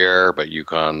up here, but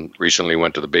UConn recently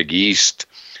went to the Big East.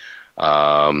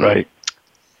 And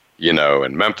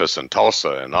Memphis and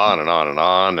Tulsa and on and on and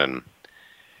on. And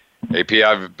AP,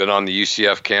 I've been on the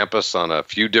UCF campus on a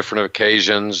few different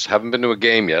occasions. Haven't been to a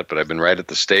game yet, but I've been right at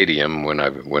the stadium when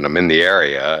I'm in the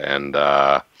area. And,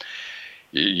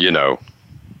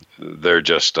 they're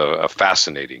just a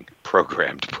fascinating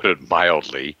program, to put it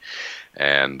mildly.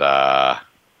 And they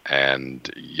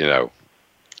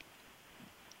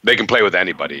can play with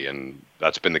anybody, and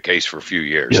that's been the case for a few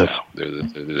years now.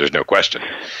 There's no question.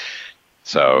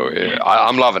 So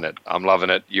I'm loving it.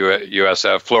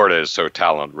 USF, Florida is so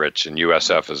talent rich, and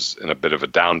USF is in a bit of a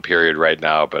down period right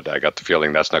now, but I got the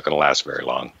feeling that's not going to last very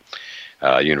long.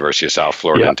 University of South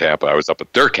Florida in Tampa. I was up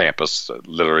at their campus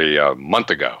literally a month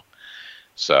ago.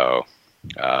 So,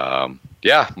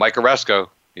 Mike Aresco,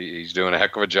 he's doing a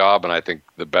heck of a job, and I think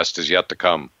the best is yet to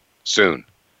come soon.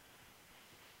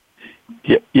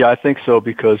 Yeah, I think so,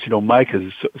 because Mike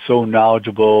is so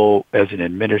knowledgeable as an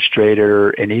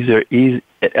administrator, and he's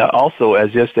also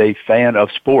as just a fan of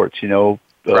sports.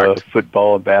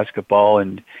 Football and basketball,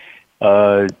 and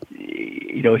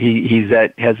he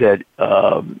has that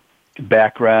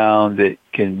background that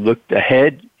can look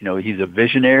ahead. He's a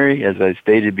visionary, as I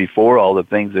stated before. All the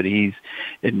things that he's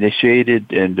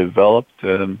initiated and developed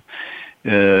in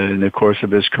the course of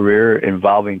his career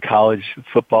involving college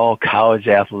football, college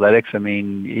athletics. I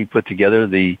mean, he put together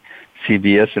the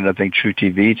CBS and I think True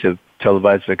TV to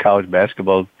televise the college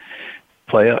basketball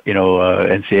play,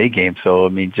 NCAA game. So, I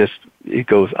mean, just it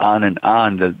goes on and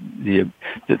on.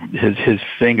 His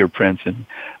fingerprints and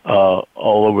all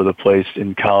over the place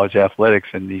in college athletics,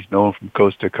 and he's known from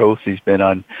coast to coast. He's been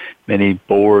on many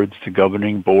boards, the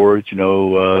governing boards.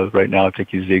 Right now I think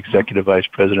he's the executive vice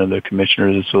president of the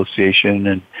Commissioners Association,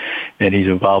 and he's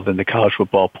involved in the college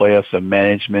football playoffs, the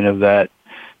management of that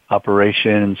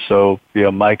operation. And so,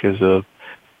 Mike is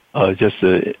just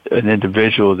an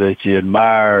individual that you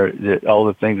admire, that all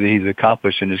the things that he's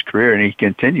accomplished in his career, and he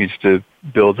continues to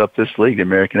build up this league, the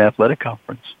American Athletic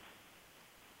Conference.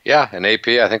 Yeah, and AP,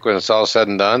 I think when it's all said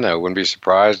and done, I wouldn't be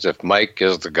surprised if Mike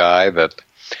is the guy that,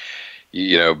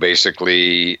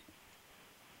 basically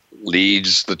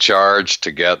leads the charge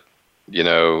to get,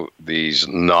 these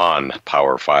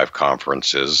non-Power 5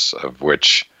 conferences, of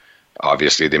which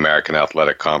obviously the American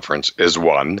Athletic Conference is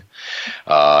one,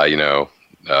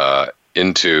 more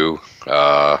into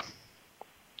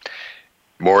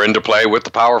play with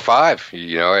the Power 5.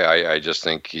 I just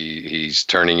think he's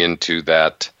turning into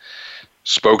that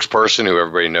spokesperson who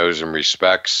everybody knows and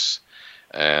respects,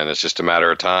 and it's just a matter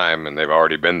of time, and they've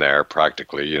already been there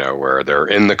practically, where they're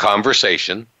in the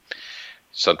conversation.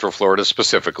 Central Florida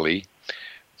specifically,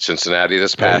 Cincinnati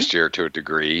this past year to a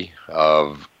degree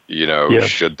of,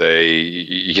 should they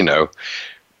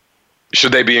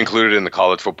be included in the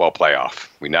college football playoff?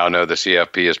 We now know the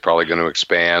CFP is probably going to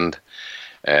expand,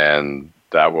 and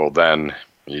that will then,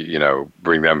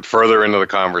 bring them further into the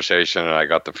conversation. And I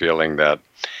got the feeling that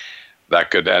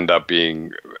could end up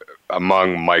being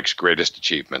among Mike's greatest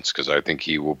achievements, because I think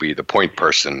he will be the point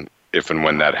person if and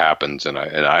when that happens, and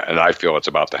I feel it's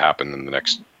about to happen in the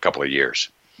next couple of years.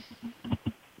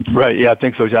 Right. Yeah, I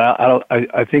think so, John.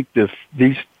 I think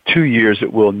these 2 years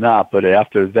it will not, but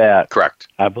after that, correct,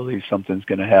 I believe something's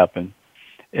going to happen.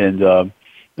 And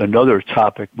another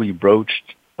topic we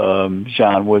broached,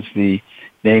 John, was the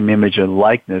name, image, and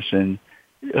likeness. And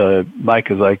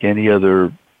Mike is like any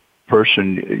other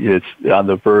person that's on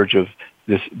the verge of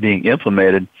this being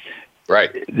implemented.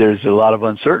 Right. There's a lot of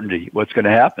uncertainty what's going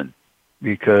to happen,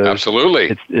 because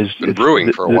absolutely it's been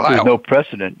brewing for a while. There's no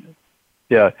precedent.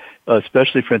 Yeah,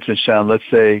 especially, for instance, John, let's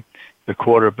say the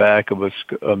quarterback of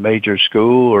a major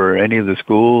school or any of the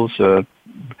schools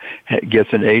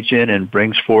gets an agent and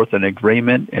brings forth an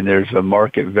agreement, and there's a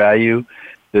market value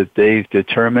that they've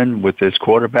determined with this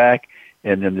quarterback,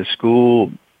 and then the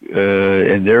school,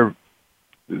 in their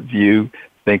view,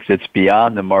 thinks it's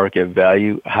beyond the market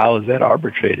value. How is that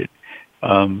arbitrated?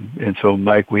 And so,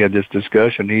 Mike, we had this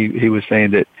discussion. He was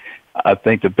saying that I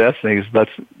think the best thing is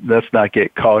let's not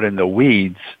get caught in the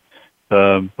weeds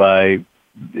by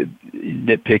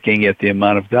nitpicking at the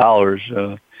amount of dollars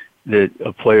that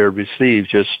a player receives.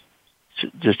 Just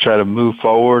try to move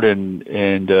forward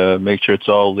and make sure it's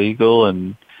all legal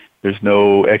and there's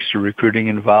no extra recruiting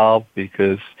involved,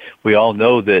 because we all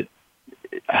know that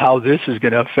how this is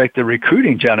going to affect the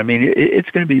recruiting, John. I mean,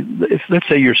 it's going to be, let's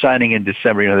say you're signing in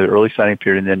December, the early signing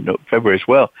period, and then February as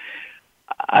well.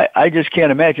 I just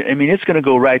can't imagine. I mean, it's going to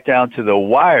go right down to the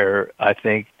wire, I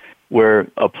think, where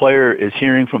a player is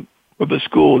hearing from a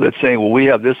school that's saying, well, we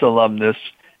have this alumnus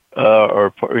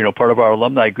or part of our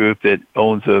alumni group that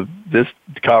owns this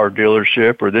car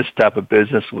dealership or this type of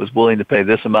business was willing to pay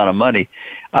this amount of money.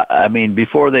 I mean,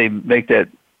 before they make that,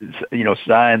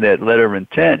 sign that letter of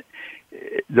intent,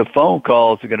 the phone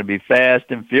calls are going to be fast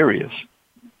and furious.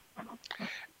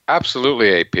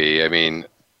 Absolutely, AP. I mean,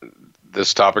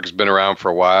 this topic has been around for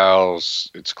a while.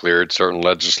 It's cleared certain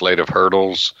legislative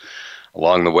hurdles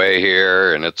along the way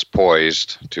here, and it's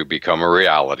poised to become a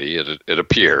reality, it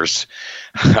appears.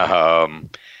 And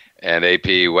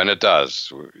AP, when it does,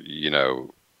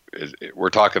 we're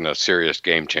talking a serious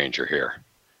game changer here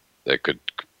that could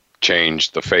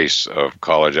change the face of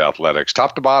college athletics,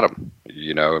 top to bottom.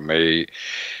 It may,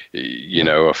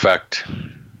 affect.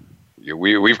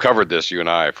 We've covered this, you and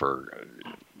I, for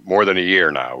more than a year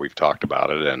now. We've talked about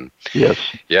it, and yes,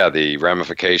 yeah, the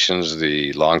ramifications,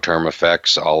 the long-term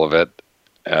effects, all of it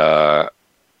are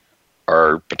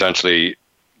potentially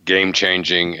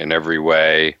game-changing in every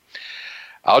way.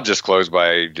 I'll just close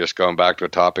by just going back to a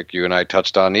topic you and I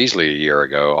touched on easily a year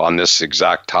ago on this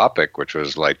exact topic, which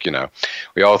was like,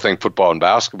 we all think football and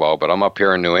basketball, but I'm up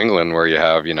here in New England where you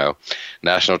have,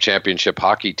 national championship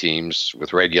hockey teams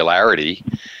with regularity,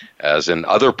 as in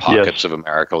other pockets of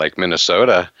America like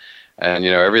Minnesota. And,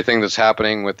 everything that's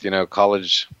happening with,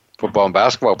 college football and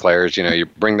basketball players, you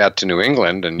bring that to New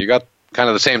England and you got kind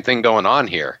of the same thing going on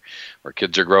here where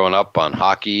kids are growing up on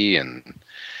hockey and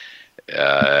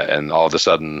all of a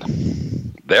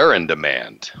sudden they're in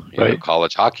demand.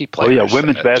 College hockey players. Oh yeah,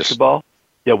 women's basketball.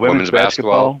 Women's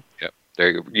basketball. Yep.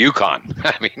 UConn.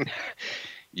 I mean,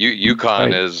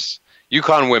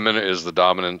 UConn women is the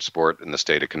dominant sport in the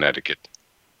state of Connecticut.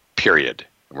 Period.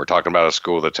 And we're talking about a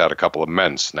school that's had a couple of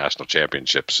men's national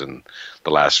championships in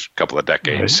the last couple of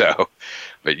decades. Right. So,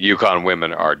 but UConn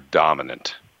women are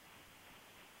dominant,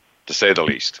 to say the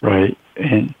least. Right.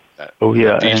 And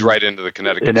feeds right into the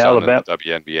Connecticut Sun and the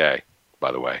WNBA,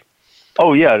 by the way.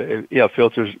 Oh yeah,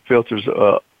 filters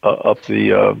up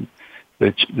the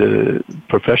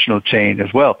professional chain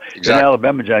as well. Exactly. In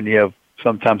Alabama, John, you have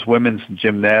sometimes women's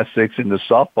gymnastics and the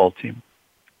softball team.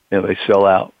 They sell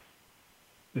out.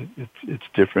 It's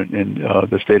different in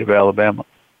the state of Alabama.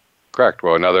 Correct.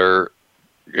 Well, another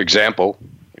example,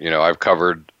 I've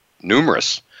covered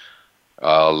numerous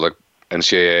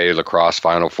NCAA lacrosse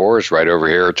Final Fours right over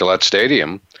here at Gillette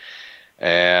Stadium.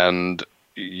 And,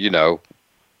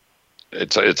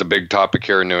 it's a big topic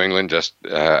here in New England. Just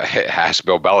ask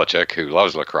Bill Belichick, who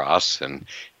loves lacrosse, and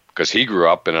because he grew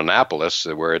up in Annapolis,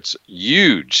 where it's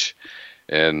huge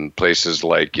in places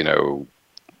like,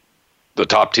 the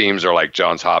top teams are like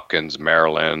Johns Hopkins,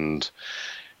 Maryland,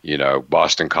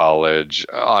 Boston College,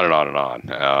 on and on and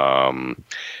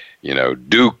on.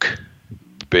 Duke,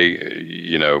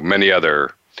 big, many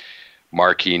other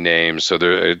marquee names. So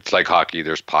it's like hockey.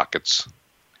 There's pockets.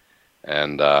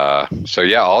 And all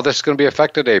this is going to be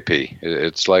affected, AP.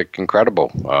 It's like incredible.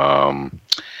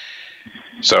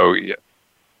 So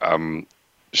I'm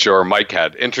sure Mike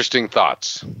had interesting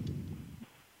thoughts.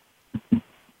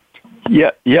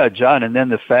 Yeah, John. And then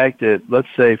the fact that, let's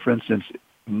say, for instance,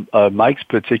 Mike's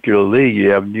particular league, you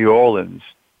have New Orleans,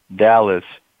 Dallas,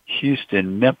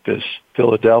 Houston, Memphis,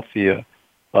 Philadelphia,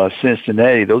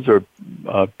 Cincinnati. Those are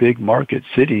big market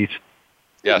cities.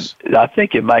 Yes. I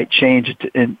think it might change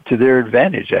to their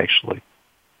advantage, actually.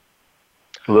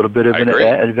 A little bit of an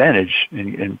advantage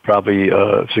in probably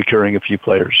securing a few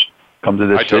players. Come to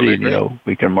this city, totally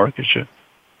we can market you.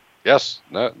 Yes,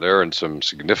 they're in some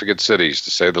significant cities, to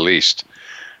say the least.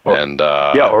 And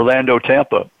Orlando,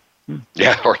 Tampa.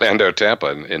 Yeah, Orlando,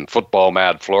 Tampa, in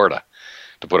football-mad Florida,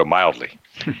 to put it mildly.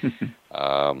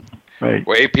 Right.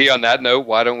 Well, AP, on that note,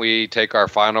 why don't we take our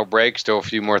final break? Still a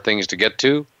few more things to get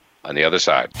to on the other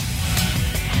side.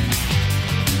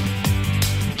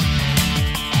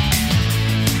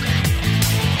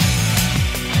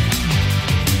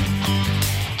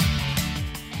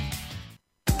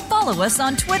 Follow us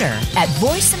on Twitter at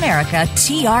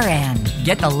VoiceAmericaTRN.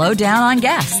 Get the lowdown on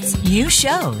guests, new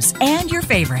shows, and your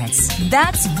favorites.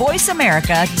 That's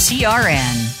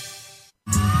VoiceAmericaTRN.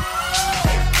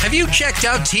 Have you checked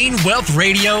out Teen Wealth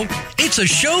Radio? It's a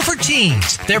show for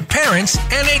teens, their parents,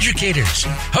 and educators.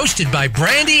 Hosted by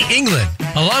Brandy England.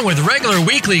 Along with regular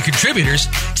weekly contributors,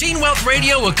 Teen Wealth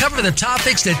Radio will cover the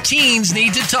topics that teens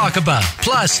need to talk about.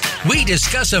 Plus, we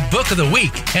discuss a book of the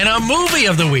week and a movie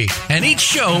of the week. And each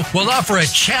show will offer a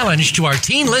challenge to our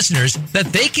teen listeners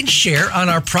that they can share on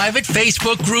our private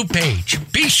Facebook group page.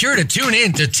 Be sure to tune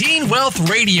in to Teen Wealth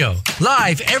Radio,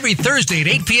 live every Thursday at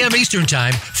 8 p.m. Eastern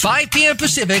Time, 5 p.m.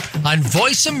 Pacific on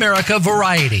Voice America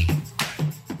Variety.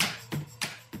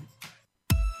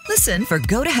 Listen for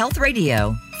Go to Health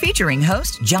Radio, featuring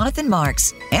host Jonathan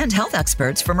Marks and health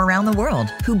experts from around the world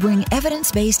who bring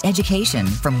evidence-based education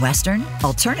from Western,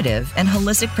 alternative, and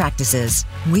holistic practices.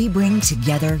 We bring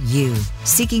together you,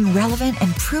 seeking relevant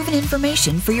and proven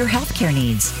information for your healthcare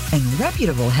needs, and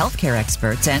reputable healthcare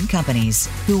experts and companies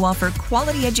who offer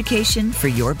quality education for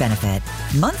your benefit.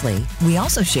 Monthly, we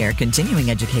also share continuing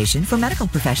education for medical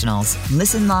professionals.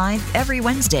 Listen live every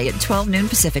Wednesday at 12 noon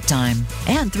Pacific Time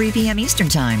and 3 p.m. Eastern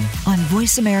Time on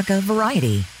Voice America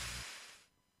Variety.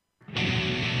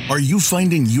 Are you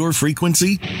finding your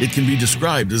frequency? It can be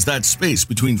described as that space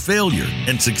between failure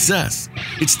and success.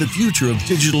 It's the future of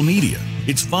digital media.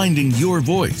 It's finding your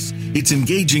voice. It's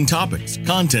engaging topics,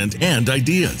 content, and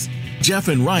ideas. Jeff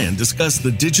and Ryan discuss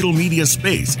the digital media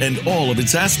space and all of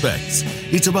its aspects.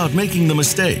 It's about making the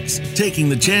mistakes, taking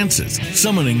the chances,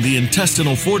 summoning the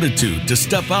intestinal fortitude to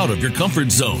step out of your comfort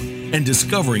zone, and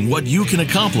discovering what you can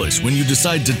accomplish when you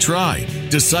decide to try,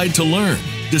 decide to learn,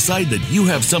 decide that you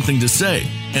have something to say,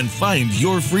 and find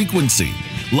your frequency.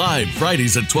 Live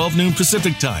Fridays at 12 noon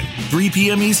Pacific Time, 3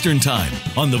 p.m. Eastern Time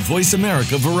on the Voice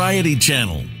America Variety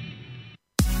Channel.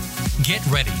 Get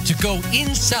ready to go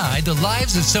inside the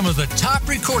lives of some of the top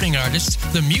recording artists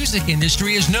the music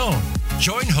industry has known.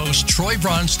 Join host Troy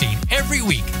Braunstein every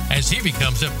week as he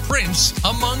becomes a prince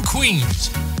among queens.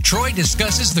 Troy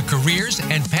discusses the careers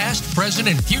and past, present,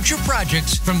 and future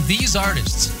projects from these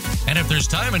artists. And if there's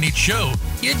time on each show,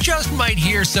 you just might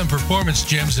hear some performance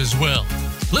gems as well.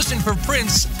 Listen for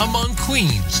Prince Among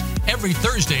Queens every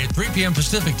Thursday at 3 p.m.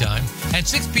 Pacific Time and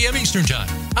 6 p.m. Eastern Time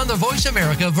on the Voice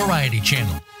America Variety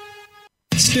Channel.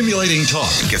 Stimulating talk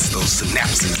gets those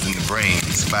synapses in the brain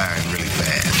firing really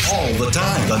fast. All the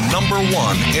time. The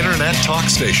 #1 internet talk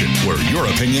station where your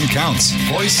opinion counts.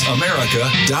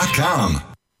 VoiceAmerica.com.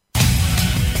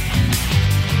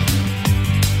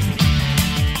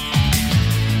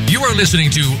 You are listening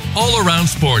to All Around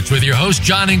Sports with your host,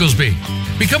 John Inglesby.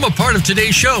 Become a part of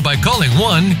today's show by calling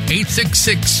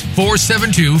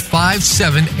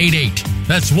 1-866-472-5788.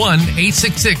 That's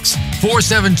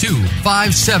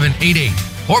 1-866-472-5788.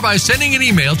 Or by sending an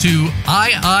email to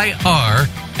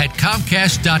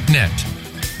iir@comcast.net.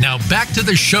 Now back to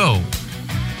the show.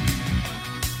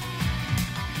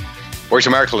 Voice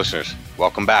America listeners,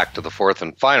 welcome back to the fourth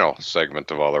and final segment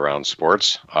of All Around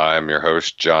Sports. I'm your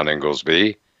host, John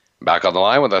Inglesby. Back on the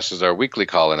line with us is our weekly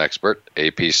call-in expert,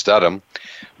 AP Studham,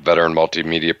 veteran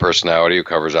multimedia personality who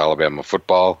covers Alabama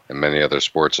football and many other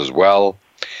sports as well.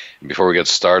 And before we get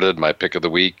started, my pick of the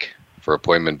week for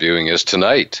appointment viewing is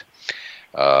tonight.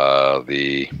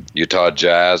 The Utah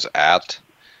Jazz at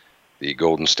the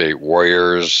Golden State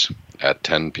Warriors at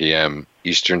 10 p.m.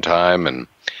 Eastern Time. And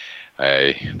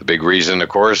the big reason, of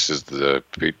course, is the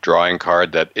drawing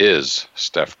card that is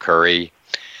Steph Curry.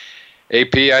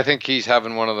 AP, I think he's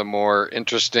having one of the more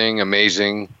interesting,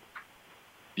 amazing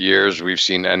years we've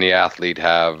seen any athlete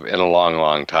have in a long,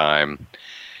 long time.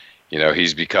 You know,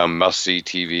 he's become must-see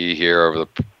TV here over the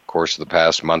course of the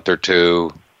past month or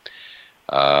two.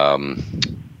 You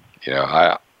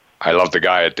know, I love the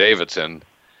guy at Davidson,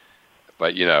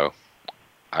 but, you know,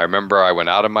 I remember I went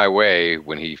out of my way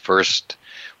when he first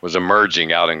was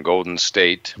emerging out in Golden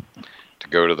State to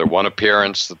go to the one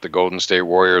appearance that the Golden State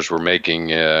Warriors were making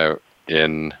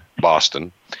in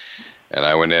Boston. And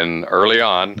I went in early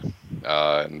on,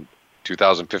 in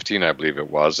 2015, I believe it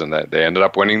was, and that they ended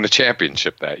up winning the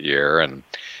championship that year. And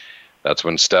that's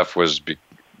when Steph was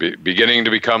beginning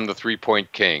to become the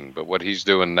three-point king. But what he's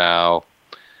doing now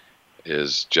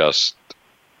is just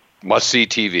must-see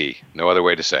TV. No other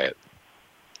way to say it.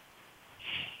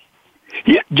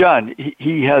 Yeah, John,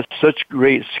 he has such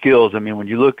great skills. I mean, when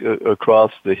you look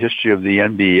across the history of the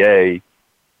NBA,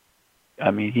 I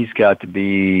mean, he's got to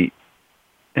be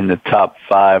in the top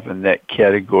 5 in that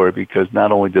category because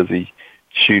not only does he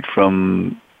shoot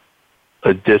from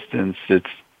a distance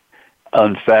that's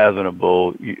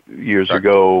unfathomable years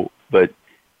ago, but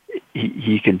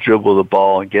he can dribble the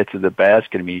ball and get to the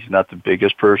basket. I mean, he's not the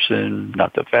biggest person,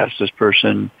 not the fastest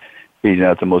person. He's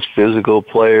not the most physical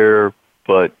player,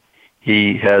 but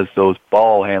he has those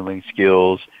ball handling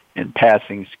skills and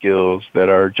passing skills that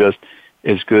are just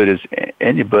as good as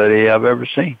anybody I've ever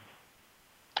seen.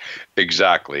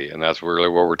 Exactly, and that's really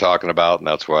what we're talking about, and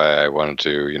that's why I wanted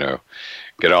to,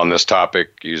 get on this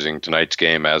topic using tonight's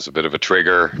game as a bit of a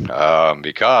trigger,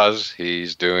 because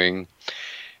he's doing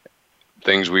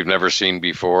things we've never seen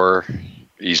before.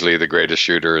 Easily the greatest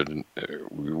shooter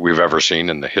we've ever seen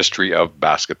in the history of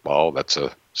basketball. That's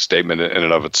a statement in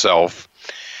and of itself.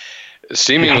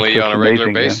 Seemingly on a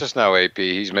regular basis now, AP,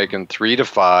 he's making 3 to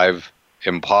 5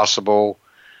 impossible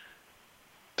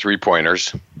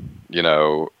three-pointers,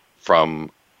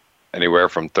 from anywhere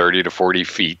from 30 to 40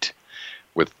 feet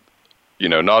with,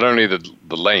 not only the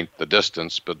length, the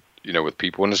distance, but, with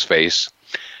people in his face.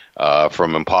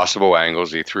 From impossible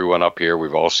angles. He threw one up here.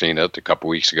 We've all seen it a couple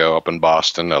weeks ago up in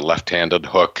Boston, a left-handed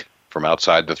hook from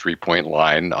outside the three-point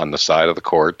line on the side of the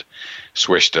court.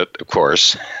 Swished it, of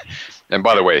course. And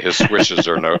by the way, his swishes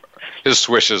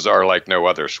are like no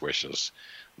other swishes.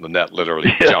 The net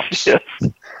literally jumps. Yes.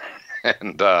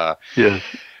 And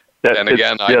and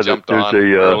again, I jumped on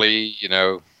early.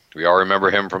 We all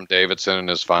remember him from Davidson and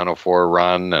his Final Four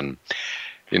run. And,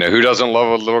 who doesn't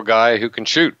love a little guy who can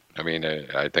shoot? I mean,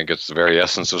 I think it's the very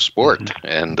essence of sport.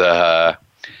 And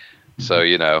so,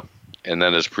 and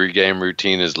then his pregame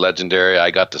routine is legendary.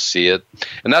 I got to see it.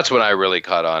 And that's when I really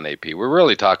caught on, AP. We're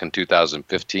really talking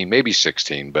 2015, maybe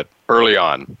 16, but early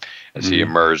on as he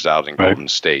emerged out in Golden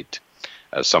State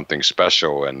as something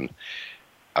special. And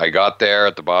I got there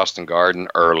at the Boston Garden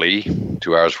early,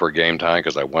 2 hours before game time,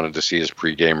 because I wanted to see his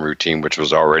pregame routine, which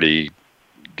was already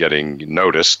getting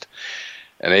noticed.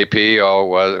 And AP,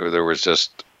 there was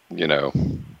just, a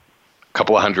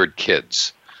couple of hundred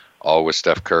kids, all with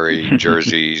Steph Curry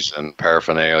jerseys and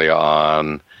paraphernalia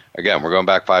on. Again, we're going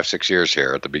back 5-6 years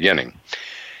here at the beginning.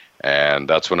 And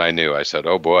that's when I knew. I said,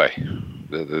 oh boy,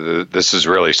 this is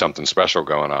really something special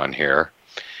going on here.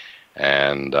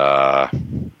 And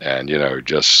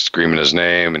just screaming his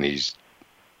name, and he's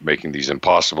making these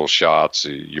impossible shots.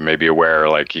 You may be aware,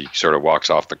 like, he sort of walks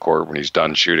off the court when he's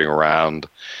done shooting around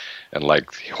and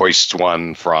like hoists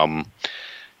one from,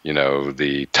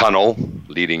 the tunnel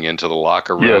leading into the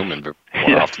locker room, and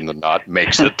more often than not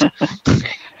makes it. And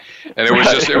it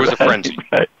was a frenzy.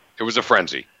 It was a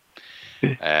frenzy.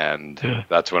 And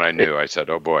that's when I knew. I said,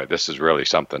 oh boy, this is really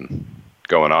something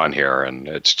going on here. And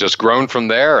it's just grown from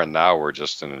there. And now we're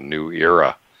just in a new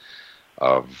era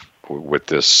with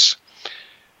this,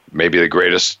 maybe the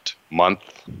greatest month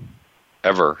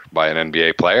ever by an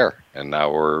NBA player. And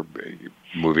now we're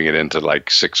moving it into like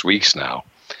 6 weeks now,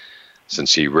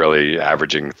 since he really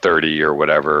averaging 30 or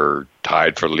whatever,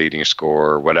 tied for leading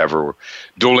scorer, whatever,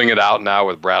 dueling it out now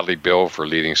with Bradley Beal for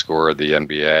leading scorer of the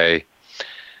NBA,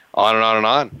 on and on and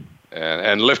on.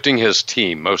 And lifting his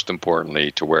team, most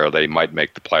importantly, to where they might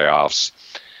make the playoffs,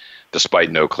 despite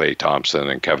no Klay Thompson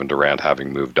and Kevin Durant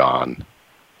having moved on.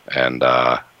 And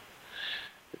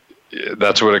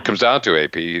that's what it comes down to,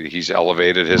 AP. He's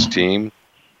elevated his team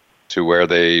to where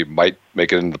they might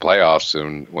make it into the playoffs,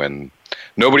 and when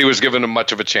nobody was given him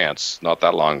much of a chance not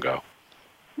that long ago.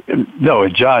 No,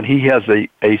 and John, he has a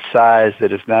size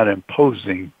that is not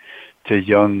imposing to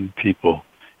young people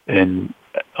and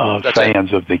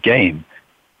fans of the game.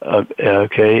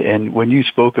 Okay, and when you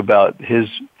spoke about his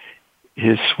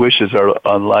swishes are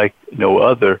unlike no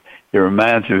other, it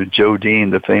reminds me of Joe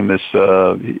Dean, the famous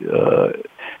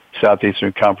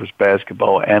Southeastern Conference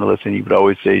basketball analyst, and he would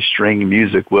always say string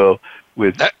music. Well,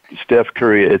 with Steph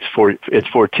Curry, it's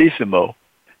fortissimo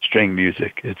string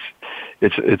music.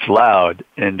 It's loud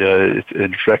and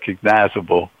it's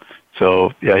recognizable.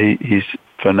 So yeah, he's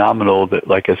phenomenal. That,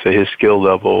 like I say, his skill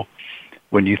level.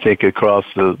 When you think across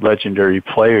the legendary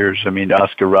players, I mean,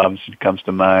 Oscar Robinson comes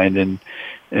to mind,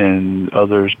 and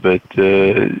others, but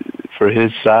for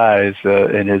his size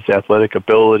and his athletic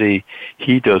ability,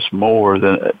 he does more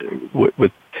than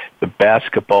with the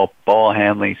basketball ball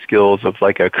handling skills of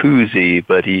like a Kuzi,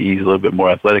 but he's a little bit more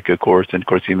athletic, of course, and of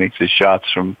course he makes his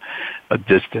shots from a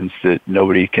distance that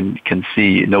nobody can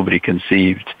see, nobody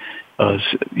conceived,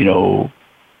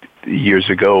 years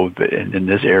ago. In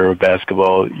this era of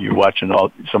basketball, you're watching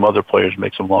some other players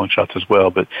make some long shots as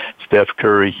well, but Steph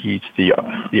Curry, he's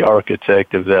the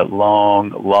architect of that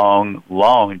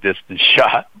long distance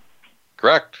shot.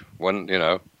 Correct. One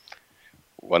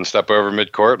step over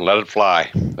midcourt and let it fly,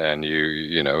 and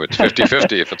it's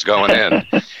 50-50 if it's going in.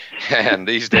 And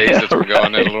these days it's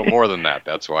going in a little more than that.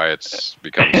 That's why it's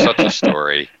become such a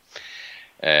story.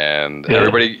 And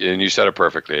everybody, and you said it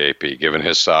perfectly, AP, given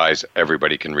his size,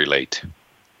 everybody can relate.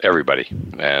 Everybody.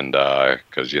 And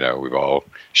because, we've all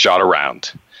shot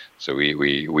around. So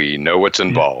we know what's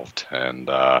involved. And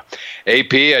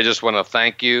AP, I just want to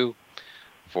thank you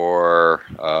for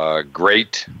a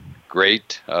great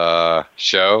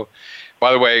show.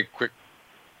 By the way, quick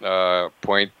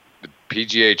point, the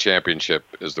PGA Championship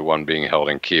is the one being held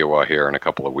in Kiowa here in a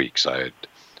couple of weeks. I had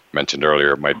mentioned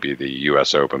earlier it might be the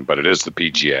U.S. Open, but it is the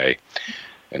PGA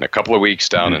in a couple of weeks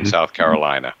down in South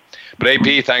Carolina. But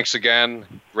AP, thanks again.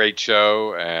 Great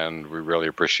show, and we really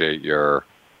appreciate your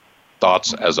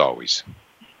thoughts as always.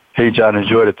 Hey, John,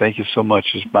 enjoyed it. Thank you so much.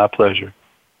 It's my pleasure.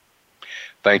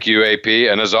 Thank you, AP.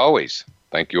 And as always,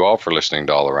 thank you all for listening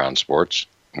to All Around Sports.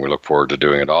 We look forward to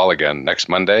doing it all again next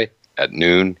Monday at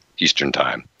noon Eastern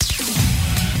Time.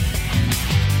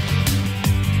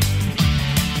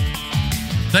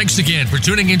 Thanks again for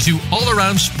tuning into All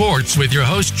Around Sports with your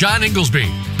host, John Inglesby.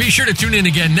 Be sure to tune in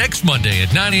again next Monday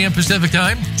at 9 a.m. Pacific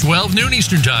Time, 12 noon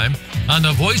Eastern Time on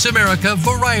the Voice America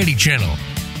Variety Channel.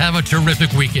 Have a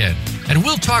terrific weekend, and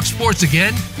we'll talk sports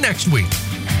again next week.